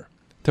remember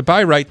to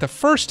buy right the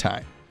first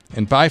time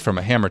and buy from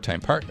a Hammer Time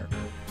partner.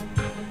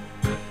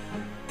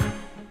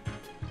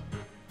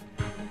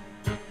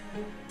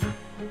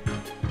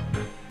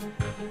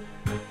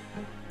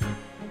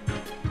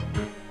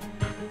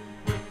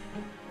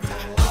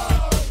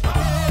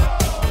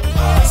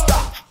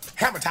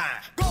 Hammer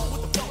time.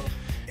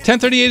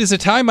 10:38 is the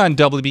time on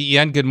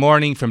WBEN. Good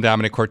morning from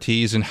Domenic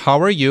Cortese, and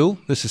how are you?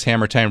 This is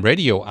Hammer Time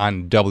Radio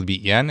on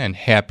WBEN, and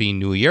Happy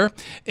New Year.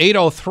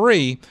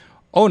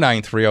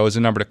 803-0930 is the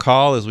number to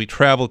call as we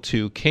travel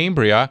to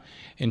Cambria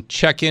and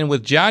check in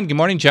with John. Good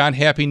morning, John.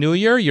 Happy New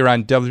Year. You're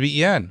on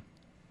WBEN.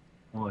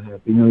 Oh,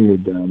 Happy New Year,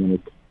 Dominic.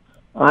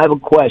 I have a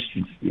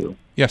question for you.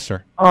 Yes,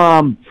 sir.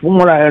 From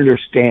what I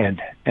understand,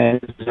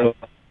 as of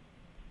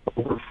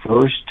October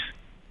 1st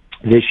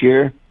this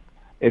year,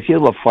 if you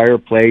have a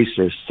fireplace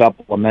or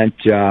supplement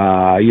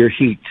your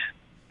heat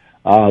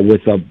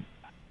with a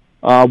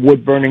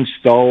wood-burning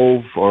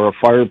stove or a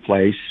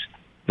fireplace,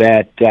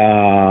 that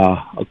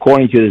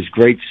according to this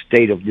great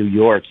state of New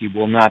York, you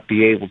will not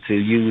be able to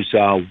use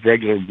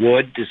regular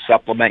wood to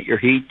supplement your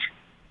heat.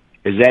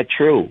 Is that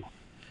true?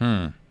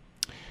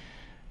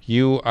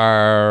 You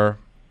are...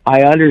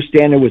 I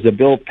understand there was a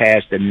bill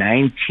passed in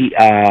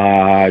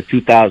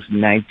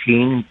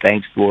 2019,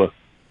 thanks to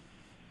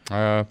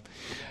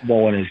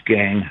Mo and his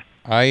gang.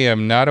 I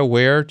am not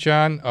aware,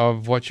 John,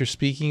 of what you're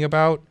speaking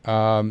about.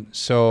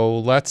 So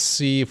let's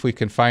see if we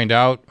can find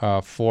out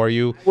for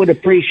you. I would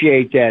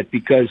appreciate that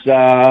because,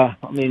 I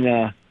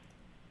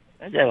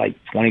got like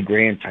 20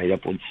 grand tied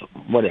up with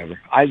whatever.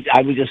 I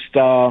was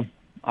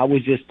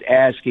just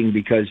asking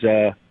because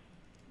of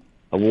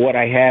what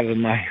I have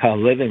in my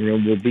living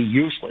room will be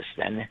useless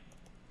then.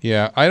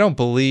 Yeah, I don't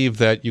believe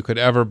that you could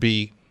ever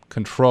be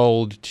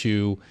controlled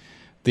to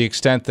the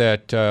extent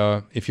that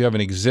if you have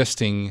an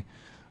existing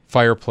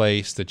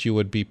fireplace that you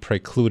would be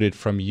precluded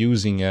from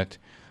using it.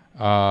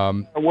 A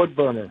wood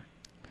burner.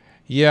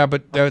 Yeah,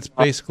 but that's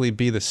basically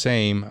be the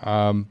same.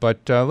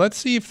 But let's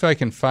see if I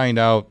can find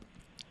out,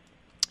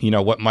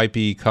 what might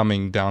be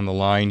coming down the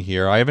line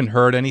here. I haven't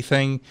heard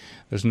anything.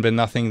 There's been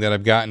nothing that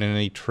I've gotten in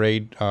any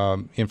trade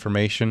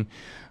information.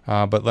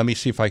 But let me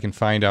see if I can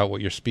find out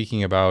what you're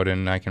speaking about,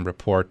 and I can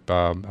report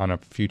on a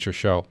future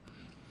show.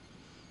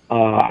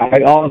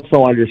 I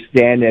also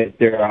understand that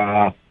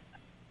they're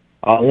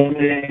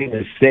eliminating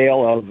the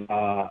sale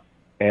of,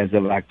 as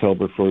of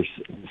October 1st,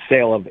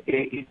 sale of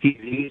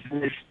ATVs in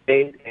this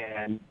state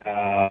and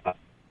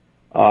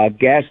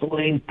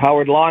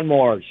gasoline-powered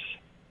lawnmowers.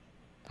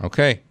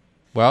 Okay.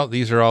 Well,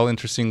 these are all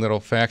interesting little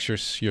facts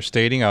you're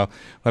stating. I'll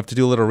have to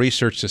do a little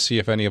research to see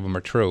if any of them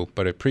are true,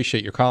 but I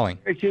appreciate your calling.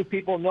 Very few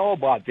people know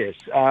about this.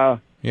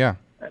 Yeah.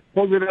 I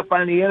pulled it up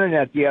on the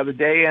Internet the other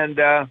day,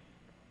 and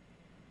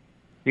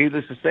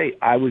needless to say,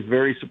 I was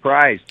very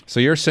surprised.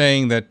 So you're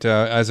saying that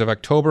as of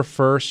October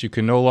 1st, you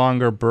can no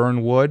longer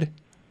burn wood?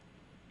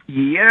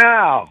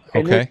 Yeah.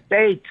 In this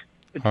state.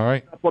 All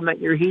right. Supplement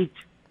your heat.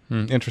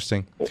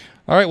 Interesting.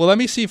 All right. Well, let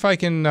me see if I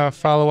can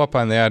follow up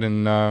on that,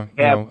 and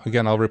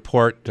again, I'll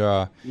report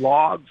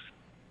logs.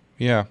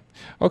 Yeah.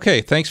 Okay.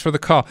 Thanks for the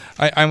call.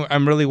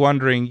 I'm really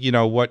wondering,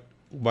 what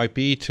might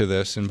be to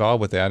this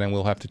involved with that, and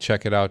we'll have to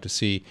check it out to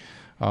see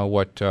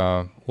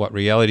what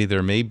reality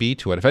there may be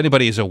to it. If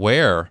anybody is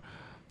aware,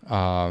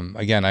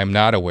 again, I'm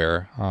not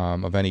aware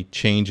of any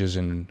changes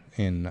in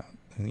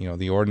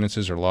the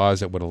ordinances or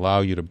laws that would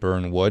allow you to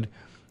burn wood.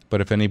 But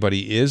if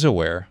anybody is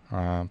aware,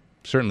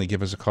 certainly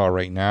give us a call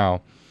right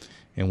now,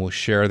 and we'll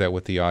share that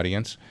with the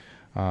audience.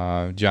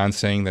 John's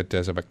saying that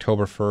as of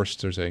October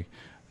 1st, there's a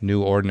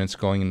new ordinance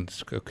going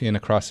in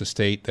across the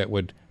state that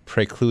would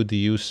preclude the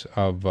use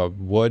of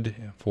wood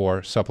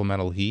for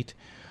supplemental heat.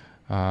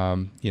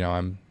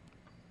 I'm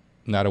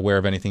not aware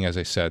of anything, as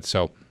I said.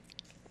 So,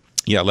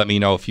 yeah, let me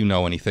know if you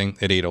know anything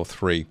at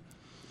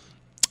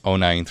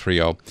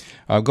 803-0930.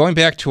 Going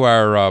back to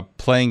our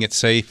playing it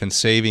safe and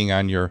saving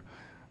on your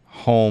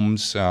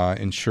home's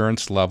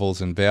insurance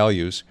levels and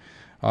values,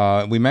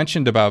 we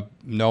mentioned about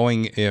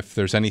knowing if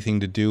there's anything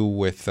to do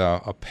with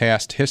a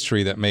past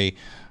history that may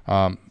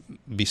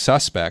be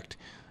suspect.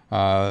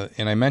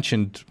 And I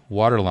mentioned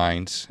water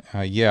lines.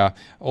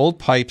 Old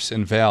pipes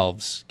and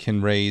valves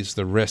can raise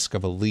the risk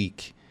of a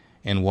leak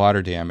and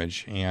water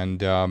damage.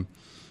 And,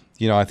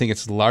 I think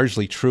it's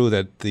largely true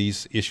that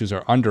these issues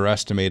are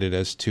underestimated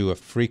as to a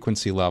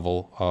frequency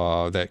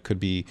level that could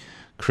be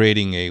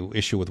creating an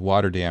issue with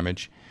water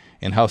damage,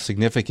 and how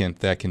significant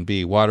that can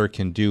be. Water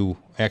can do,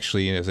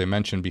 actually, as I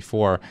mentioned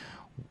before,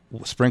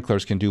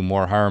 sprinklers can do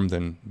more harm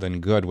than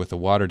good, with the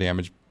water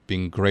damage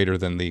being greater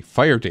than the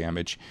fire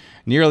damage.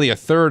 Nearly a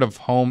third of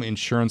home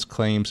insurance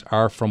claims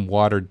are from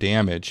water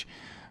damage,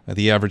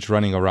 the average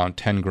running around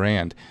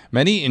 $10,000.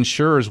 Many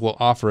insurers will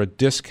offer a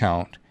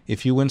discount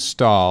if you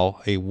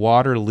install a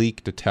water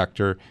leak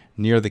detector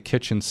near the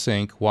kitchen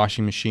sink,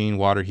 washing machine,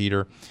 water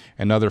heater,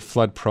 and other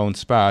flood-prone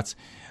spots,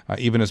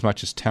 even as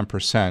much as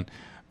 10%.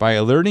 By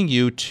alerting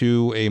you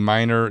to a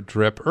minor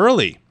drip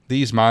early.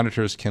 These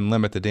monitors can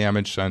limit the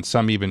damage, and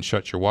some even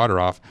shut your water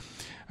off.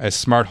 As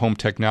smart home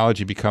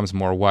technology becomes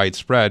more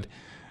widespread,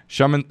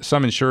 some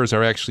insurers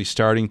are actually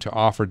starting to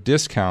offer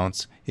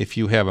discounts if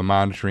you have a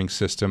monitoring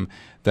system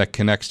that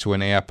connects to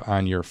an app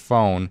on your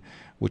phone,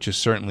 which is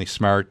certainly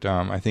smart.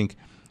 I think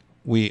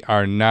we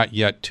are not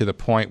yet to the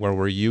point where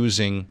we're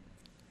using,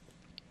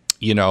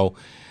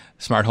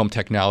 smart home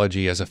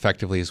technology as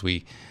effectively as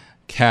we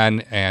can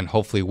and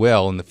hopefully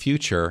will in the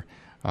future,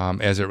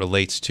 as it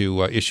relates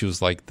to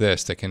issues like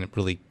this that can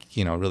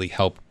really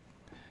help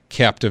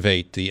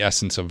captivate the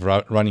essence of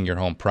running your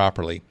home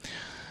properly.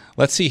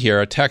 Let's see here.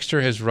 A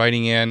texter is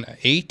writing in,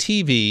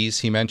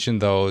 ATVs, he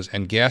mentioned those,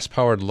 and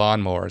gas-powered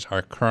lawnmowers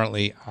are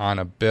currently on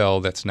a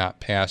bill that's not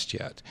passed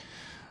yet.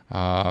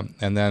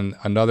 And then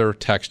another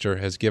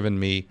texter has given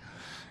me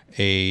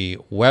a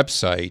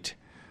website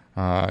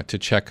to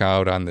check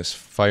out on this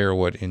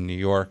firewood in New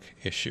York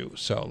issue.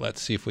 So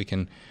let's see if we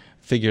can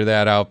figure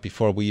that out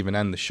before we even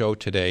end the show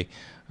today.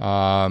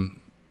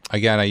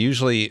 Again, I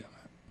usually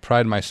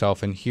pride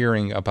myself in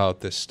hearing about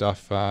this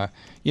stuff,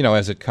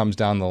 as it comes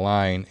down the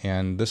line,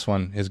 and this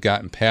one has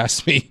gotten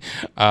past me.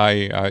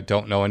 I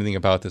don't know anything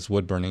about this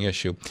wood burning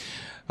issue.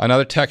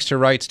 Another texter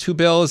writes, 2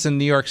 bills in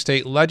New York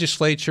State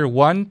legislature,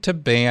 one to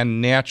ban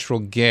natural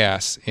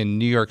gas in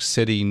New York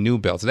City new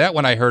builds. That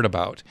one I heard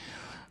about.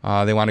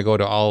 They want to go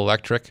to all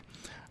electric.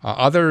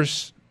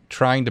 Others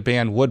trying to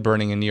ban wood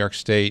burning in New York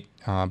State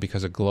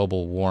because of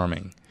global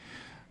warming.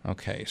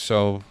 Okay,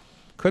 so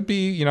could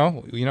be, you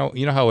know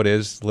how it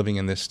is living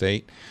in this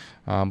state.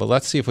 But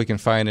let's see if we can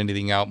find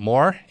anything out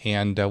more,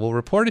 and we'll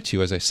report it to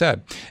you, as I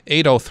said.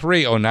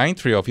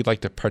 803-0930 if you'd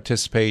like to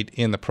participate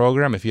in the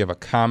program. If you have a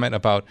comment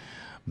about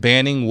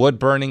banning wood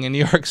burning in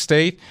New York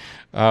State,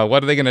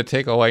 what are they going to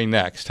take away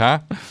next, huh?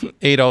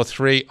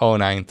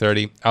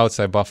 803-0930,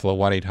 outside Buffalo,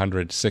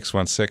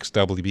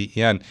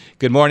 1-800-616-WBEN.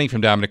 Good morning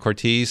from Domenic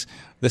Cortese.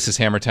 This is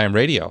Hammer Time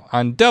Radio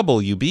on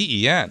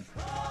WBEN.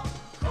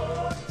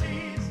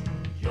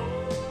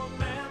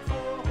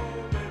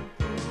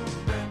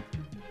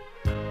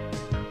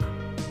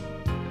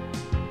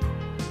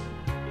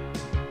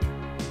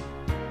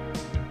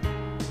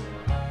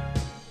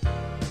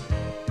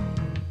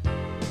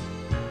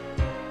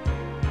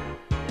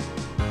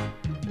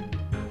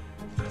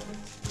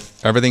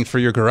 Everything for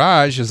your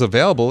garage is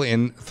available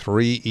in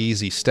 3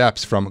 easy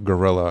steps from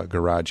Gorilla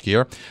Garage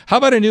Gear. How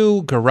about a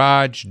new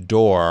garage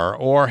door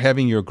or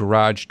having your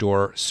garage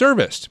door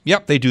serviced?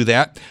 Yep, they do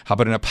that. How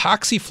about an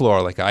epoxy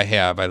floor like I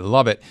have? I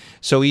love it.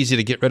 So easy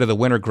to get rid of the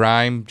winter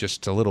grime,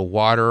 just a little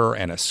water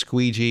and a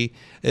squeegee.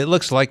 It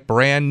looks like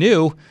brand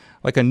new,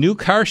 like a new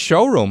car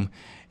showroom.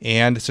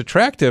 And it's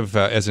attractive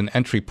as an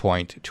entry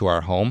point to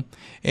our home.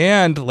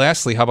 And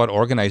lastly, how about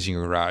organizing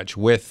your garage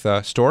with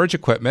storage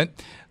equipment,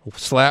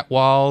 slat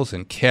walls,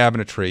 and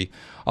cabinetry.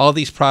 All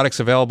these products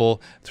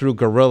available through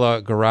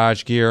Gorilla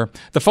Garage Gear.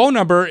 The phone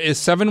number is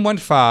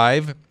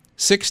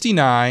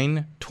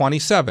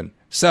 715-6927.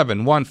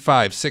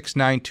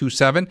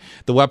 715-6927.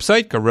 The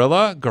website,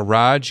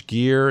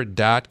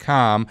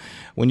 GorillaGarageGear.com.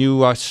 When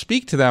you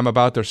speak to them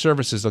about their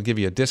services, they'll give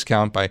you a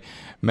discount by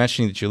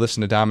mentioning that you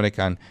listen to Domenic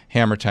on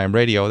Hammer Time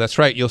Radio. That's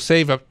right. You'll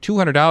save up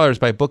 $200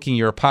 by booking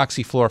your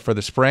epoxy floor for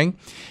the spring,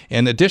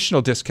 and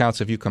additional discounts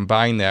if you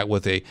combine that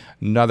with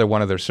another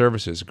one of their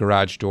services,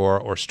 garage door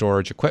or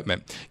storage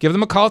equipment. Give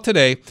them a call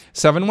today,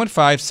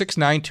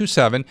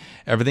 715-6927.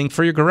 Everything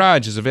for your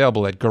garage is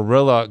available at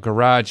Gorilla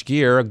Garage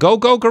Gear. Go,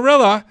 go,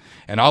 Gorilla!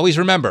 And always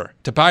remember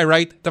to buy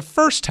right the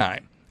first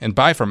time and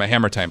buy from a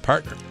Hammer Time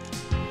partner.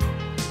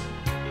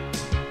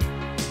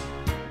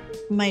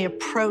 My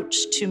approach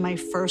to my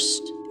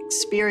first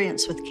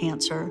experience with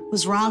cancer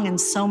was wrong in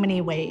so many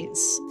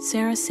ways.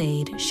 Sarah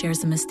Sade shares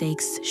the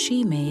mistakes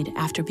she made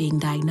after being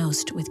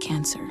diagnosed with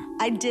cancer.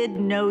 I did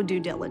no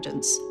due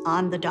diligence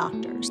on the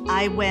doctors.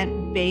 I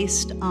went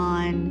based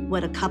on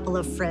what a couple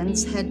of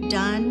friends had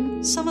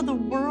done. Some of the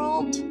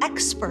world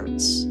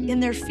experts in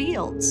their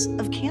fields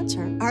of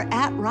cancer are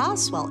at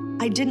Roswell.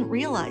 I didn't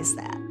realize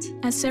that.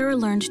 As Sarah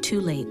learned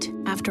too late,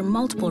 after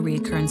multiple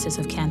reoccurrences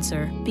of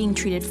cancer, being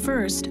treated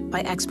first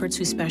by experts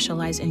who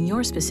specialize in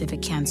your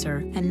specific cancer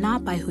and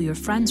not by who your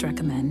friends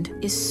recommend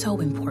is so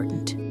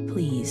important.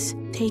 Please,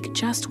 take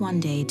just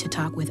one day to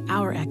talk with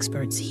our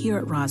experts here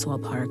at Roswell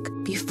Park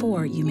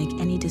before you make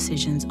any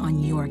decisions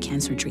on your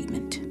cancer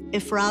treatment.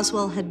 If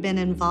Roswell had been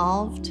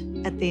involved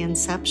at the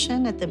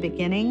inception, at the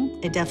beginning,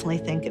 I definitely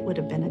think it would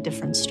have been a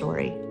different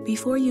story.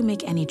 Before you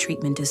make any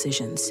treatment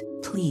decisions,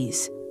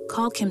 please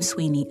call Kim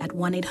Sweeney at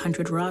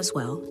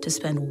 1-800-ROSWELL to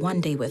spend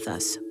one day with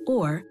us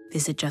or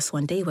visit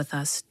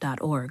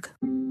justonedayWithUs.org.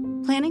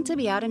 Planning to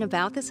be out and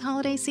about this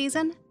holiday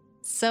season?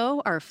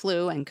 So are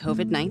flu and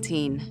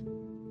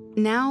COVID-19.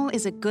 Now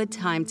is a good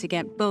time to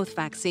get both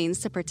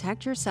vaccines to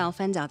protect yourself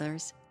and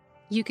others.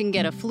 You can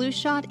get a flu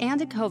shot and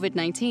a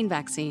COVID-19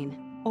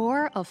 vaccine,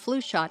 or a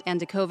flu shot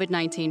and a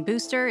COVID-19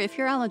 booster if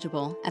you're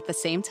eligible at the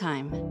same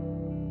time.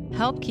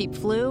 Help keep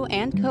flu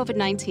and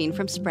COVID-19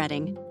 from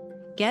spreading.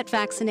 Get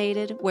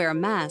vaccinated, wear a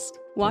mask,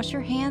 wash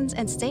your hands,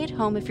 and stay at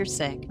home if you're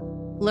sick.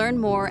 Learn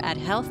more at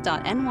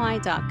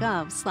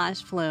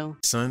health.ny.gov/flu.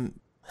 Son,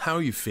 how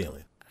are you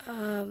feeling?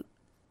 I'm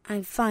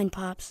fine,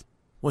 Pops.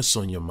 What's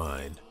on your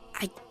mind?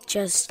 I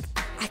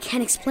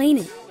can't explain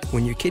it.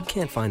 When your kid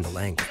can't find the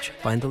language,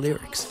 find the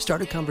lyrics.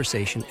 Start a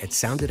conversation at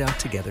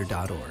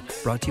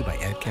sounditouttogether.org. Brought to you by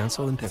Ad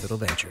Council and Pivotal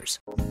Ventures.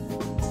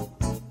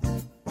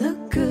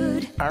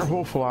 Our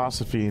whole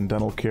philosophy in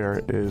dental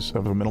care is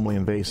of a minimally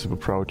invasive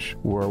approach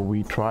where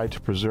we try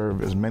to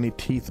preserve as many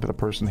teeth that a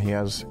person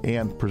has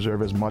and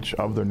preserve as much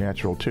of their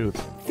natural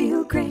tooth.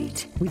 Feel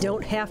great. We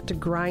don't have to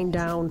grind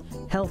down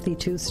healthy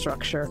tooth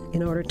structure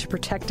in order to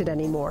protect it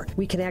anymore.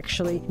 We can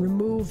actually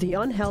remove the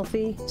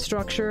unhealthy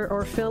structure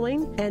or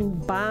filling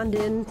and bond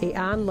in a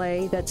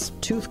onlay that's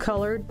tooth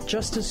colored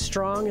just as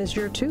strong as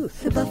your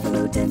tooth. The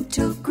Buffalo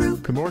Dental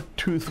Group. The more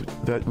tooth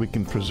that we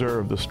can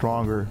preserve, the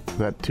stronger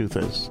that tooth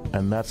is.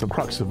 And that's the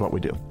crux of what we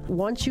do.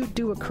 Once you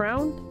do a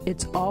crown,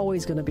 it's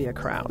always going to be a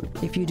crown.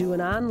 If you do an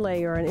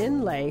onlay or an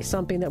inlay,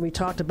 something that we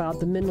talked about,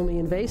 the minimally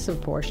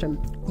invasive portion,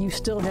 you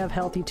still have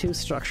healthy tooth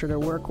structure to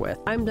work with.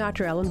 I'm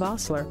Dr. Ellen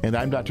Vossler. And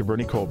I'm Dr.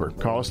 Bernie Colbert.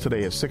 Call us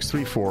today at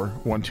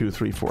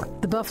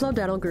 634-1234. The Buffalo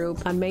Dental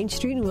Group on Main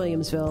Street in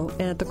Williamsville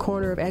and at the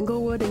corner of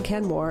Englewood and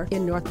Kenmore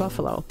in North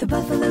Buffalo. The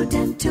Buffalo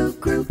Dental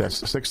Group.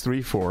 That's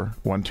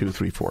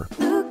 634-1234.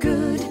 Look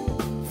good,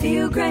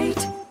 feel great.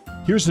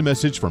 Here's a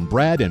message from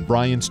Brad and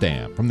Brian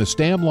Stamm from the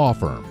Stamm Law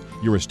Firm,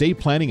 your estate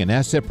planning and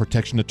asset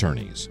protection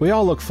attorneys. We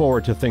all look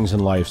forward to things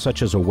in life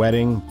such as a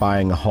wedding,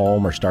 buying a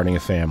home, or starting a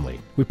family.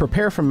 We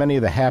prepare for many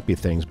of the happy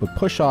things, but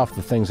push off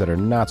the things that are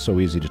not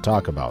so easy to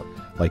talk about,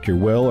 like your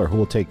will or who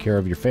will take care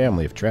of your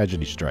family if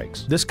tragedy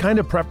strikes. This kind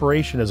of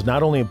preparation is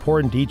not only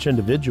important to each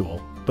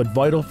individual, but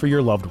vital for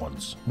your loved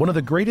ones. One of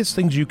the greatest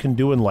things you can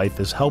do in life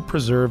is help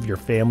preserve your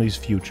family's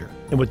future.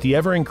 And with the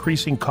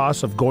ever-increasing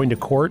costs of going to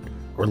court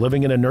or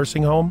living in a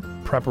nursing home,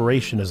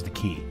 preparation is the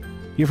key.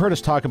 You've heard us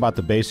talk about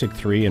the Basic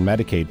 3 and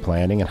Medicaid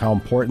planning and how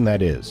important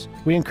that is.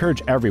 We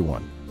encourage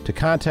everyone to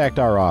contact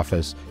our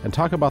office and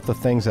talk about the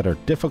things that are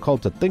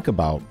difficult to think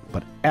about,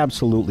 but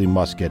absolutely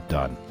must get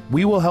done.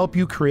 We will help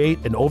you create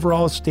an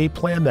overall estate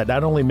plan that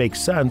not only makes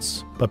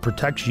sense, but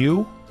protects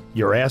you,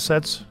 your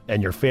assets,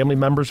 and your family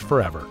members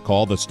forever.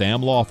 Call the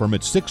Stamm Law Firm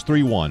at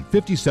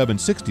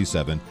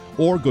 631-5767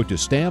 or go to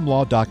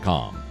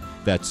stammlaw.com.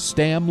 That's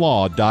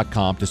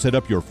stammlaw.com to set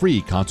up your free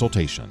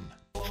consultation.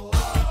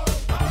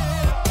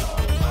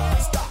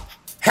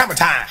 Hammer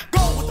time!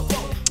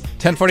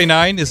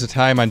 10:49 is the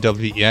time on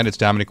WBEN. It's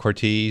Domenic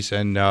Cortese,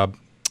 and a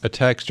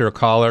text or a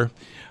caller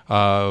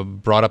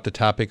brought up the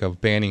topic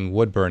of banning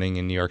wood burning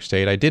in New York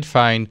State. I did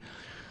find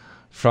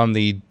from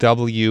the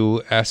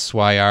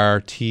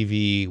WSYR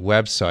TV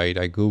website,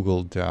 I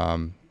Googled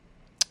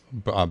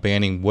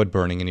banning wood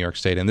burning in New York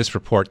State, and this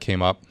report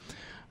came up.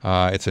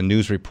 It's a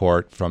news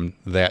report from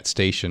that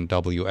station,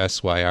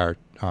 WSYR,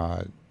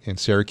 in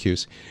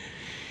Syracuse.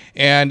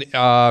 And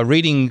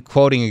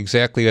quoting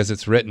exactly as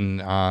it's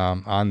written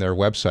on their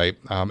website,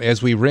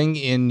 as we ring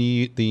in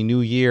the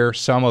new year,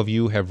 some of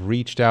you have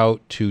reached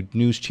out to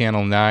News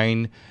Channel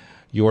 9,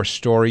 Your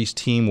Stories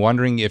team,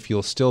 wondering if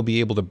you'll still be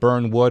able to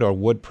burn wood or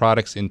wood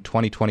products in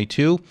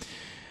 2022.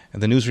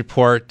 And the news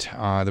report,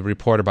 the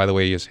reporter, by the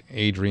way, is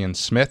Adrienne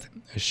Smith.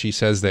 She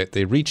says that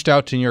they reached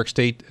out to New York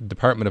State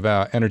Department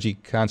of Energy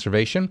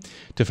Conservation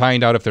to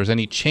find out if there's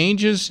any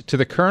changes to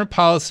the current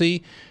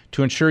policy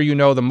to ensure you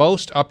know the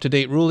most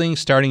up-to-date ruling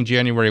starting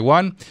January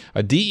 1.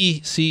 A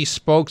DEC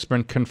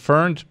spokesman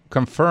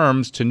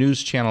confirms to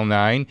News Channel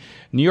 9,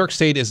 New York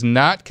State is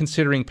not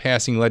considering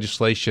passing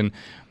legislation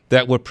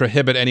that would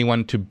prohibit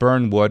anyone to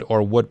burn wood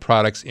or wood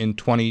products in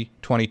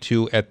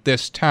 2022 at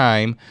this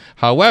time.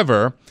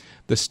 However,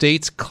 the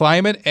state's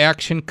Climate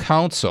Action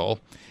Council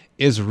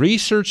is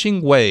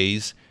researching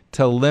ways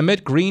to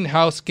limit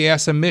greenhouse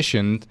gas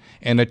emissions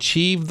and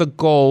achieve the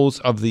goals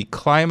of the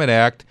Climate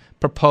Act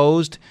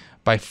proposed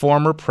by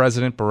former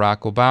President Barack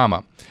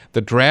Obama.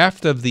 The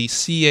draft of the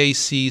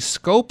CAC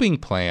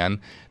scoping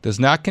plan does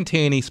not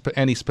contain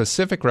any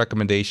specific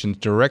recommendations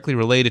directly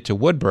related to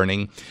wood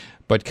burning,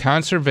 but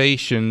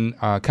conservations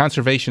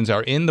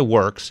are in the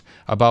works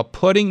about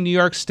putting New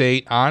York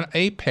State on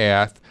a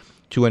path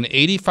to an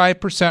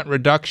 85%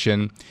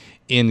 reduction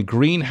in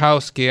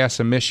greenhouse gas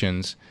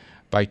emissions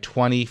by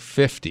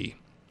 2050.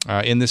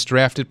 In this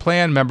drafted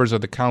plan, members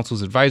of the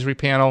Council's advisory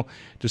panel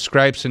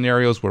describe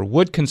scenarios where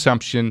wood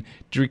consumption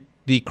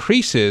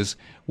decreases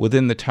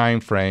within the time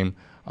frame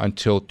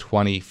until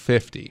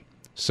 2050.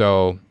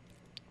 So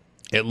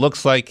it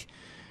looks like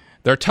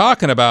they're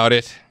talking about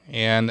it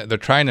and they're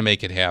trying to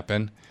make it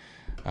happen,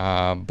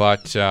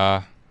 but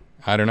I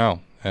don't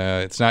know.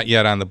 It's not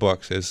yet on the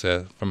books, as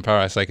from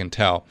far as I can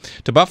tell.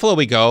 To Buffalo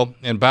we go,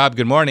 and Bob,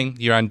 good morning.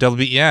 You're on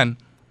WBEN.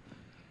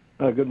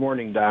 Good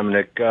morning,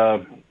 Dominic.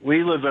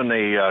 We live in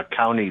a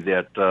county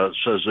that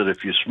says that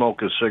if you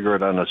smoke a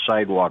cigarette on a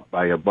sidewalk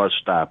by a bus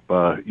stop,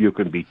 you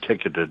can be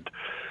ticketed,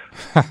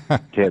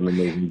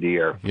 contaminating the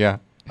air. Yeah.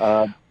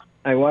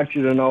 I want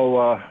you to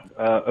know,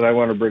 and I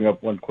want to bring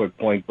up one quick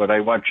point, but I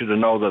want you to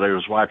know that I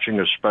was watching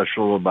a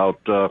special about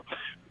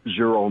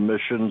zero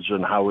emissions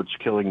and how it's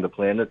killing the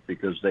planet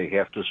because they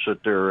have to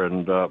sit there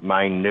and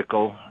mine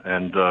nickel,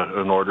 and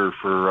in order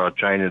for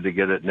China to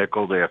get at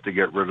nickel, they have to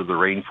get rid of the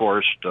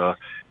rainforest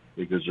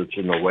because it's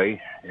in the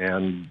way.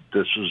 And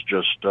this is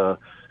just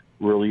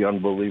really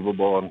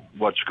unbelievable on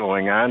what's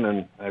going on.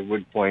 And I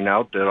would point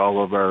out that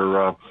all of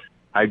our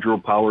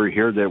hydropower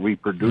here that we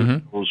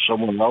produce goes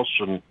someone else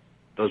and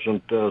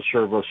doesn't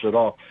serve us at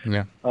all.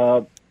 Yeah.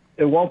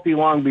 It won't be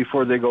long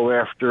before they go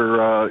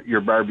after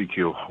your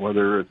barbecue,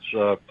 whether it's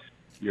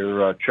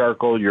your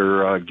charcoal,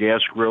 your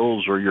gas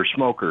grills, or your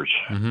smokers.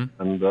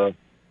 And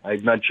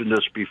I've mentioned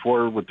this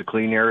before with the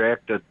Clean Air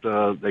Act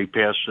that they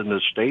passed in the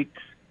state,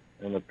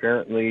 and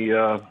apparently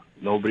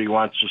nobody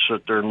wants to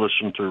sit there and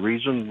listen to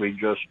reason. We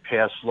just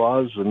pass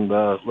laws and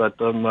let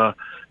them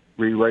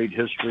rewrite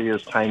history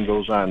as time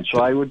goes on.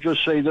 So I would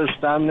just say this,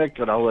 Dominic,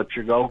 and I'll let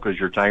you go because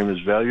your time is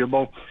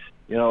valuable.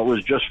 You know, it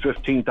was just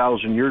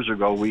 15,000 years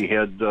ago we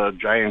had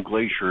giant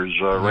glaciers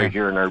right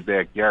here in our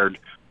backyard,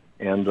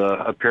 and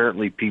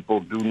apparently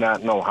people do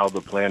not know how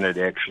the planet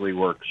actually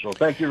works. So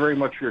thank you very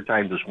much for your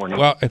time this morning.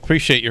 Well, I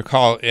appreciate your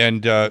call,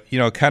 and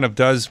it kind of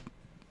does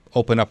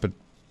open up a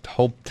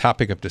whole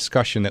topic of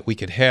discussion that we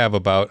could have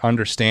about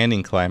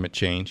understanding climate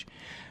change.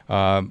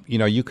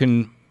 You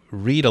can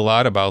read a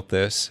lot about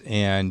this,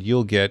 and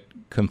you'll get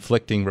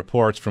conflicting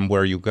reports from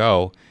where you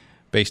go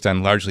based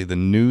on largely the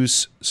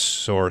news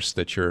source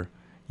that you're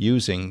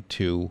using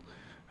to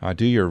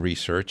do your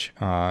research,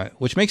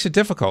 which makes it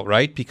difficult,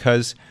 right?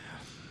 Because,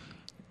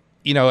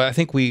 I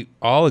think we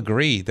all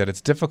agree that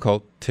it's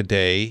difficult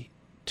today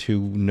to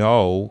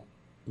know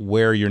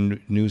where your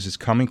news is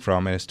coming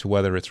from as to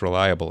whether it's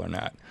reliable or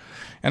not.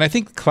 And I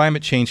think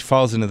climate change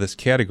falls into this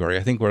category.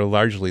 I think we're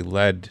largely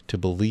led to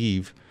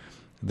believe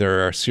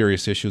there are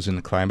serious issues in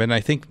the climate, and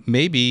I think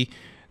maybe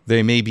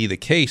they may be the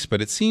case,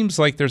 but it seems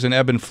like there's an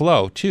ebb and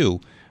flow,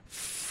 too,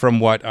 from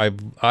what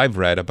I've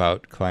read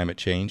about climate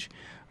change,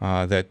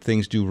 that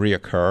things do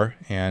reoccur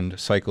and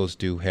cycles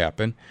do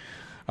happen.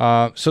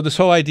 So this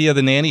whole idea of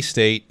the nanny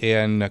state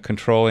and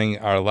controlling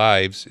our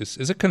lives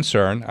is a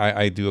concern.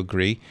 I do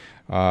agree.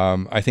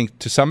 I think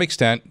to some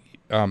extent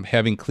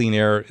having clean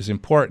air is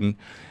important,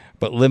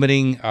 but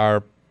limiting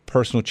our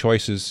personal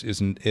choices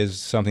is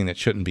something that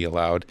shouldn't be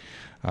allowed.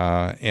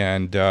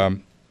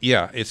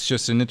 It's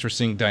just an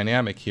interesting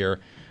dynamic here.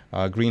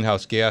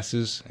 Greenhouse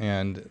gases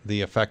and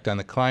the effect on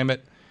the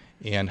climate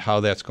and how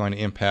that's going to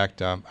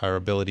impact our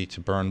ability to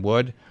burn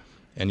wood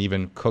and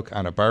even cook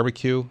on a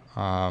barbecue.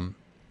 I'm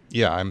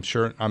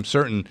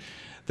certain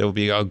there will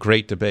be a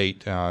great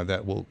debate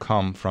that will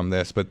come from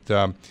this. But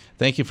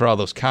thank you for all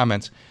those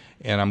comments,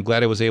 and I'm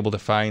glad I was able to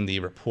find the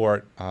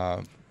report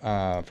from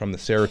the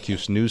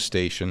Syracuse news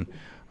station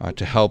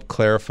to help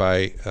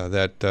clarify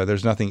that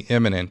there's nothing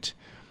imminent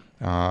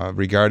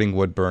regarding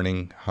wood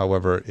burning.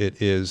 However, it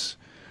is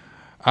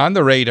on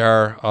the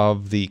radar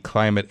of the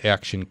Climate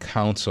Action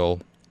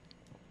Council,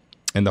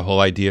 and the whole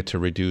idea to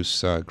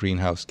reduce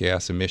greenhouse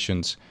gas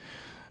emissions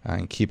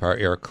and keep our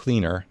air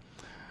cleaner.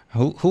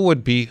 Who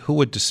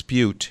would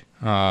dispute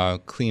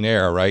clean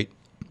air, right?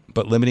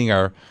 But limiting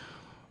our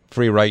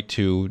free right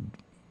to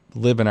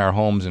live in our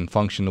homes and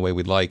function the way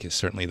we'd like is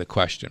certainly the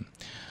question.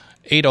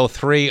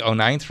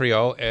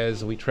 803-0930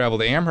 as we travel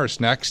to Amherst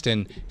next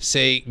and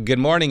say good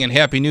morning and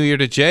Happy New Year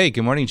to Jay.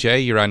 Good morning, Jay.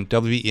 You're on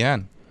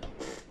WBEN.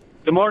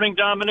 Good morning,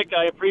 Dominic.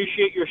 I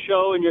appreciate your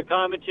show and your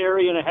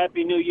commentary, and a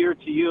Happy New Year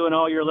to you and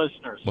all your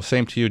listeners. Well,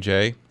 same to you,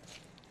 Jay.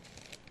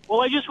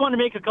 Well, I just want to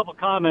make a couple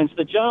comments.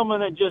 The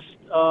gentleman that just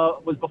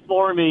was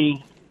before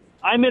me,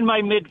 I'm in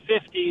my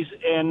mid-50s,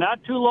 and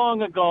not too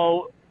long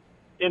ago,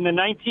 in the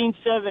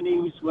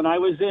 1970s, when I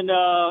was in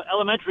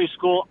elementary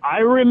school, I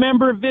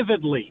remember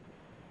vividly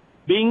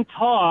being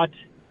taught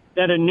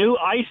that a new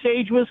ice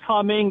age was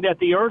coming, that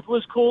the earth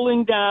was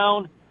cooling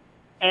down,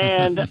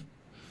 and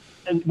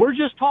and we're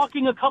just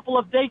talking a couple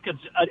of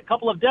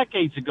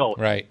decades ago.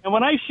 Right. And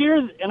when I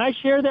share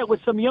that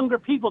with some younger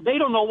people, they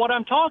don't know what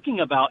I'm talking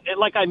about. And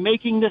like I'm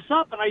making this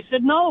up. And I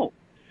said, no.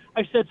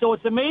 I said, so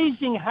it's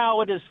amazing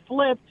how it has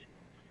flipped.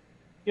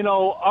 You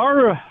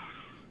know,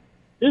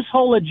 this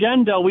whole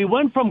agenda, we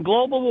went from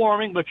global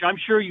warming, which I'm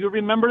sure you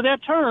remember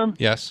that term.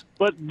 Yes.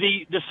 But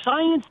the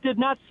science did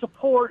not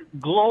support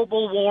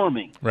global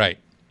warming. Right.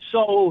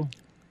 So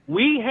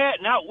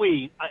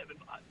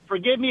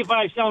forgive me if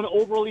I sound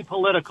overly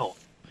political.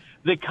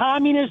 The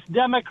communist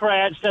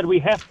Democrats said we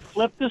have to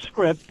flip the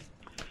script,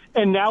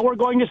 and now we're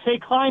going to say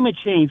climate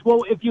change.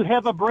 Well, if you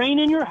have a brain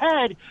in your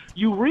head,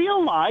 you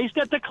realize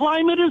that the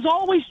climate is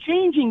always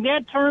changing.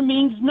 That term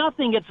means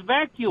nothing. It's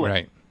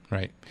vacuous.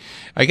 Right.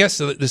 I guess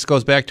this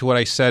goes back to what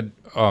I said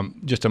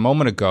just a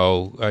moment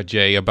ago,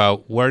 Jay,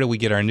 about where do we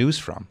get our news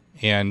from?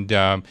 And,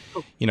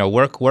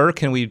 where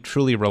can we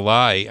truly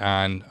rely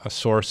on a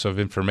source of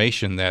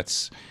information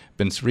that's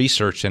been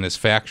researched and is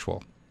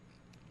factual?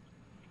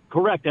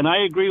 Correct, and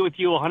I agree with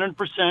you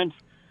 100%,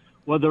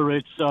 whether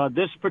it's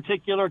this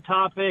particular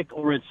topic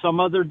or it's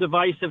some other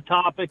divisive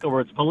topic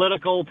or it's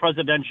political,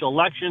 presidential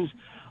elections.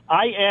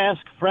 I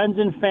ask friends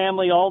and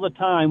family all the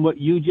time what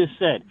you just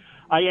said.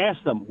 I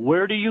ask them,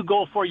 where do you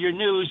go for your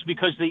news?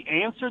 Because the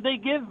answer they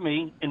give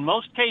me, in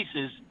most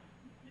cases,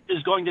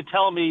 is going to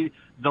tell me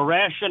the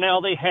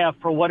rationale they have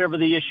for whatever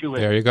the issue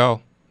is. There you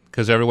go,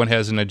 because everyone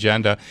has an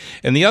agenda.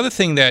 And the other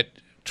thing that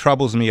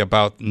troubles me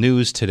about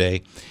news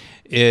today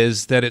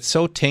is that it's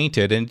so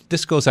tainted, and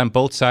this goes on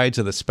both sides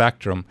of the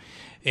spectrum,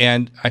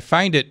 and I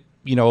find it,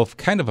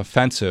 kind of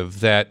offensive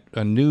that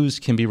news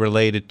can be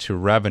related to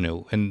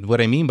revenue. And what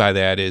I mean by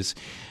that is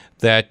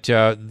that,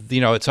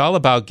 it's all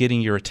about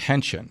getting your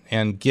attention,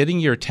 and getting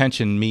your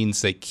attention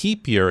means they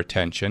keep your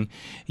attention,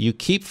 you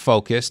keep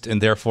focused,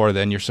 and therefore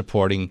then you're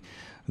supporting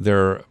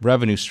their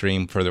revenue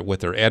stream with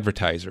their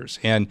advertisers.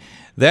 And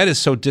that is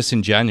so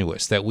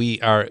disingenuous that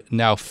we are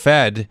now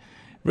fed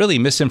really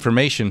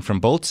misinformation from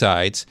both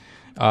sides,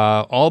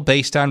 all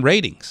based on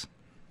ratings.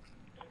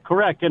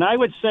 Correct. And I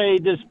would say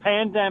this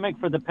pandemic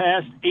for the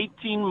past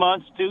 18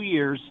 months, 2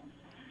 years,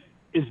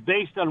 is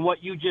based on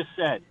what you just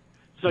said.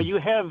 So you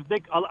have,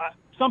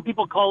 some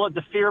people call it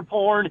the fear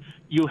porn.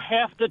 You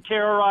have to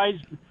terrorize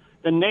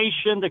the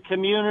nation, the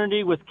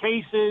community with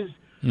cases.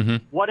 Mm-hmm.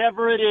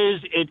 Whatever it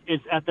is,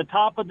 it's at the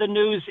top of the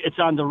news. It's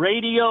on the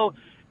radio.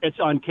 It's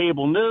on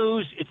cable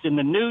news. It's in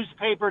the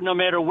newspaper. No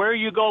matter where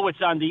you go,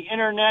 it's on the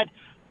internet.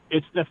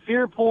 It's the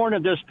fear porn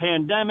of this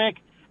pandemic,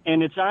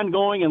 and it's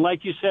ongoing. And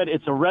like you said,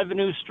 it's a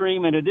revenue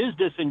stream, and it is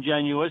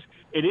disingenuous.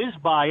 It is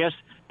biased,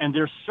 and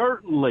there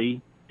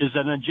certainly is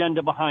an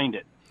agenda behind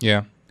it.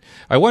 Yeah.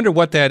 I wonder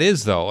what that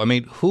is, though. I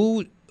mean,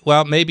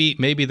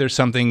 maybe there's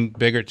something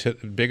bigger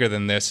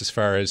than this as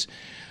far as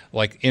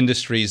like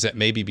industries that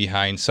may be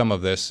behind some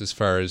of this as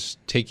far as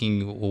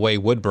taking away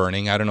wood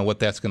burning. I don't know what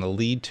that's going to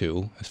lead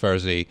to as far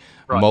as a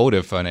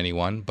motive on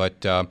anyone,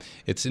 but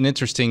it's an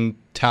interesting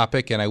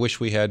topic, and I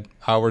wish we had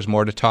hours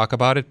more to talk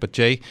about it. But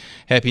Jay,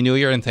 Happy New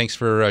Year, and thanks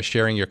for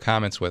sharing your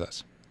comments with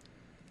us.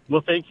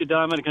 Well, thank you,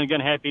 Dominic, and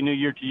again, Happy New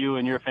Year to you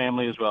and your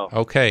family as well.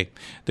 Okay.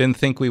 Didn't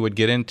think we would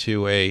get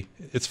into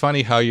it's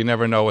funny how you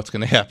never know what's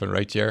going to happen,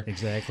 right, Jer?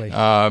 Exactly.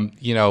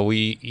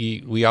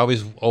 We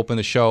always open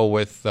the show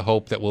with the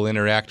hope that we'll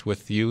interact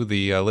with you,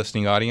 the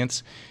listening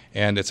audience,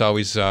 and it's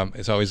always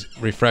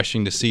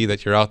refreshing to see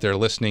that you're out there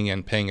listening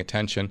and paying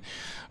attention.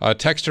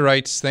 Texter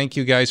writes, thank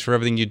you guys for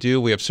everything you do.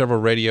 We have several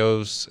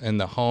radios in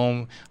the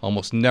home,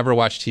 almost never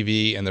watch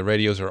TV, and the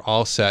radios are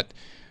all set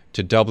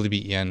to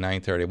WBEN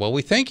 930. Well,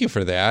 we thank you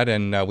for that,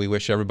 and we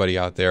wish everybody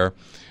out there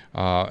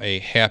a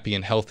happy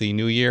and healthy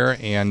new year,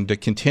 and to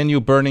continue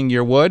burning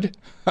your wood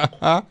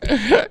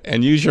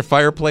and use your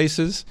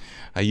fireplaces.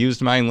 I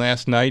used mine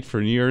last night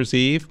for New Year's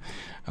Eve.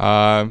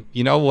 When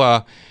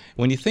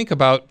you think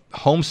about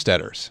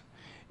homesteaders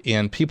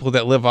and people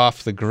that live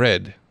off the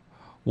grid,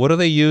 what do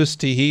they use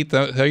to heat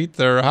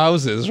their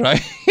houses,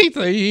 right?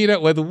 They heat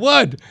it with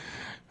wood.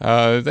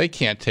 They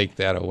can't take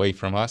that away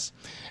from us.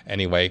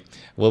 Anyway,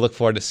 we'll look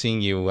forward to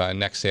seeing you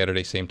next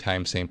Saturday, same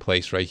time, same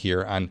place, right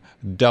here on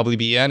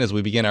WBN as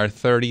we begin our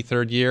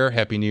 33rd year.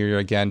 Happy New Year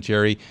again,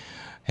 Jerry.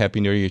 Happy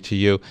New Year to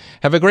you.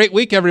 Have a great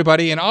week,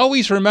 everybody. And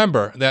always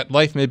remember that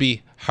life may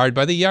be hard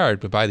by the yard,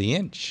 but by the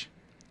inch,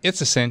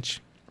 it's a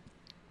cinch.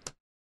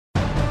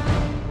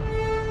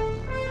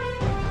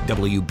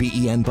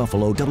 WBEN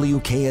Buffalo,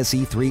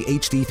 WKSE3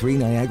 HD3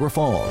 Niagara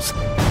Falls.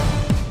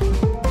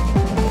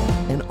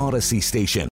 An Odyssey station.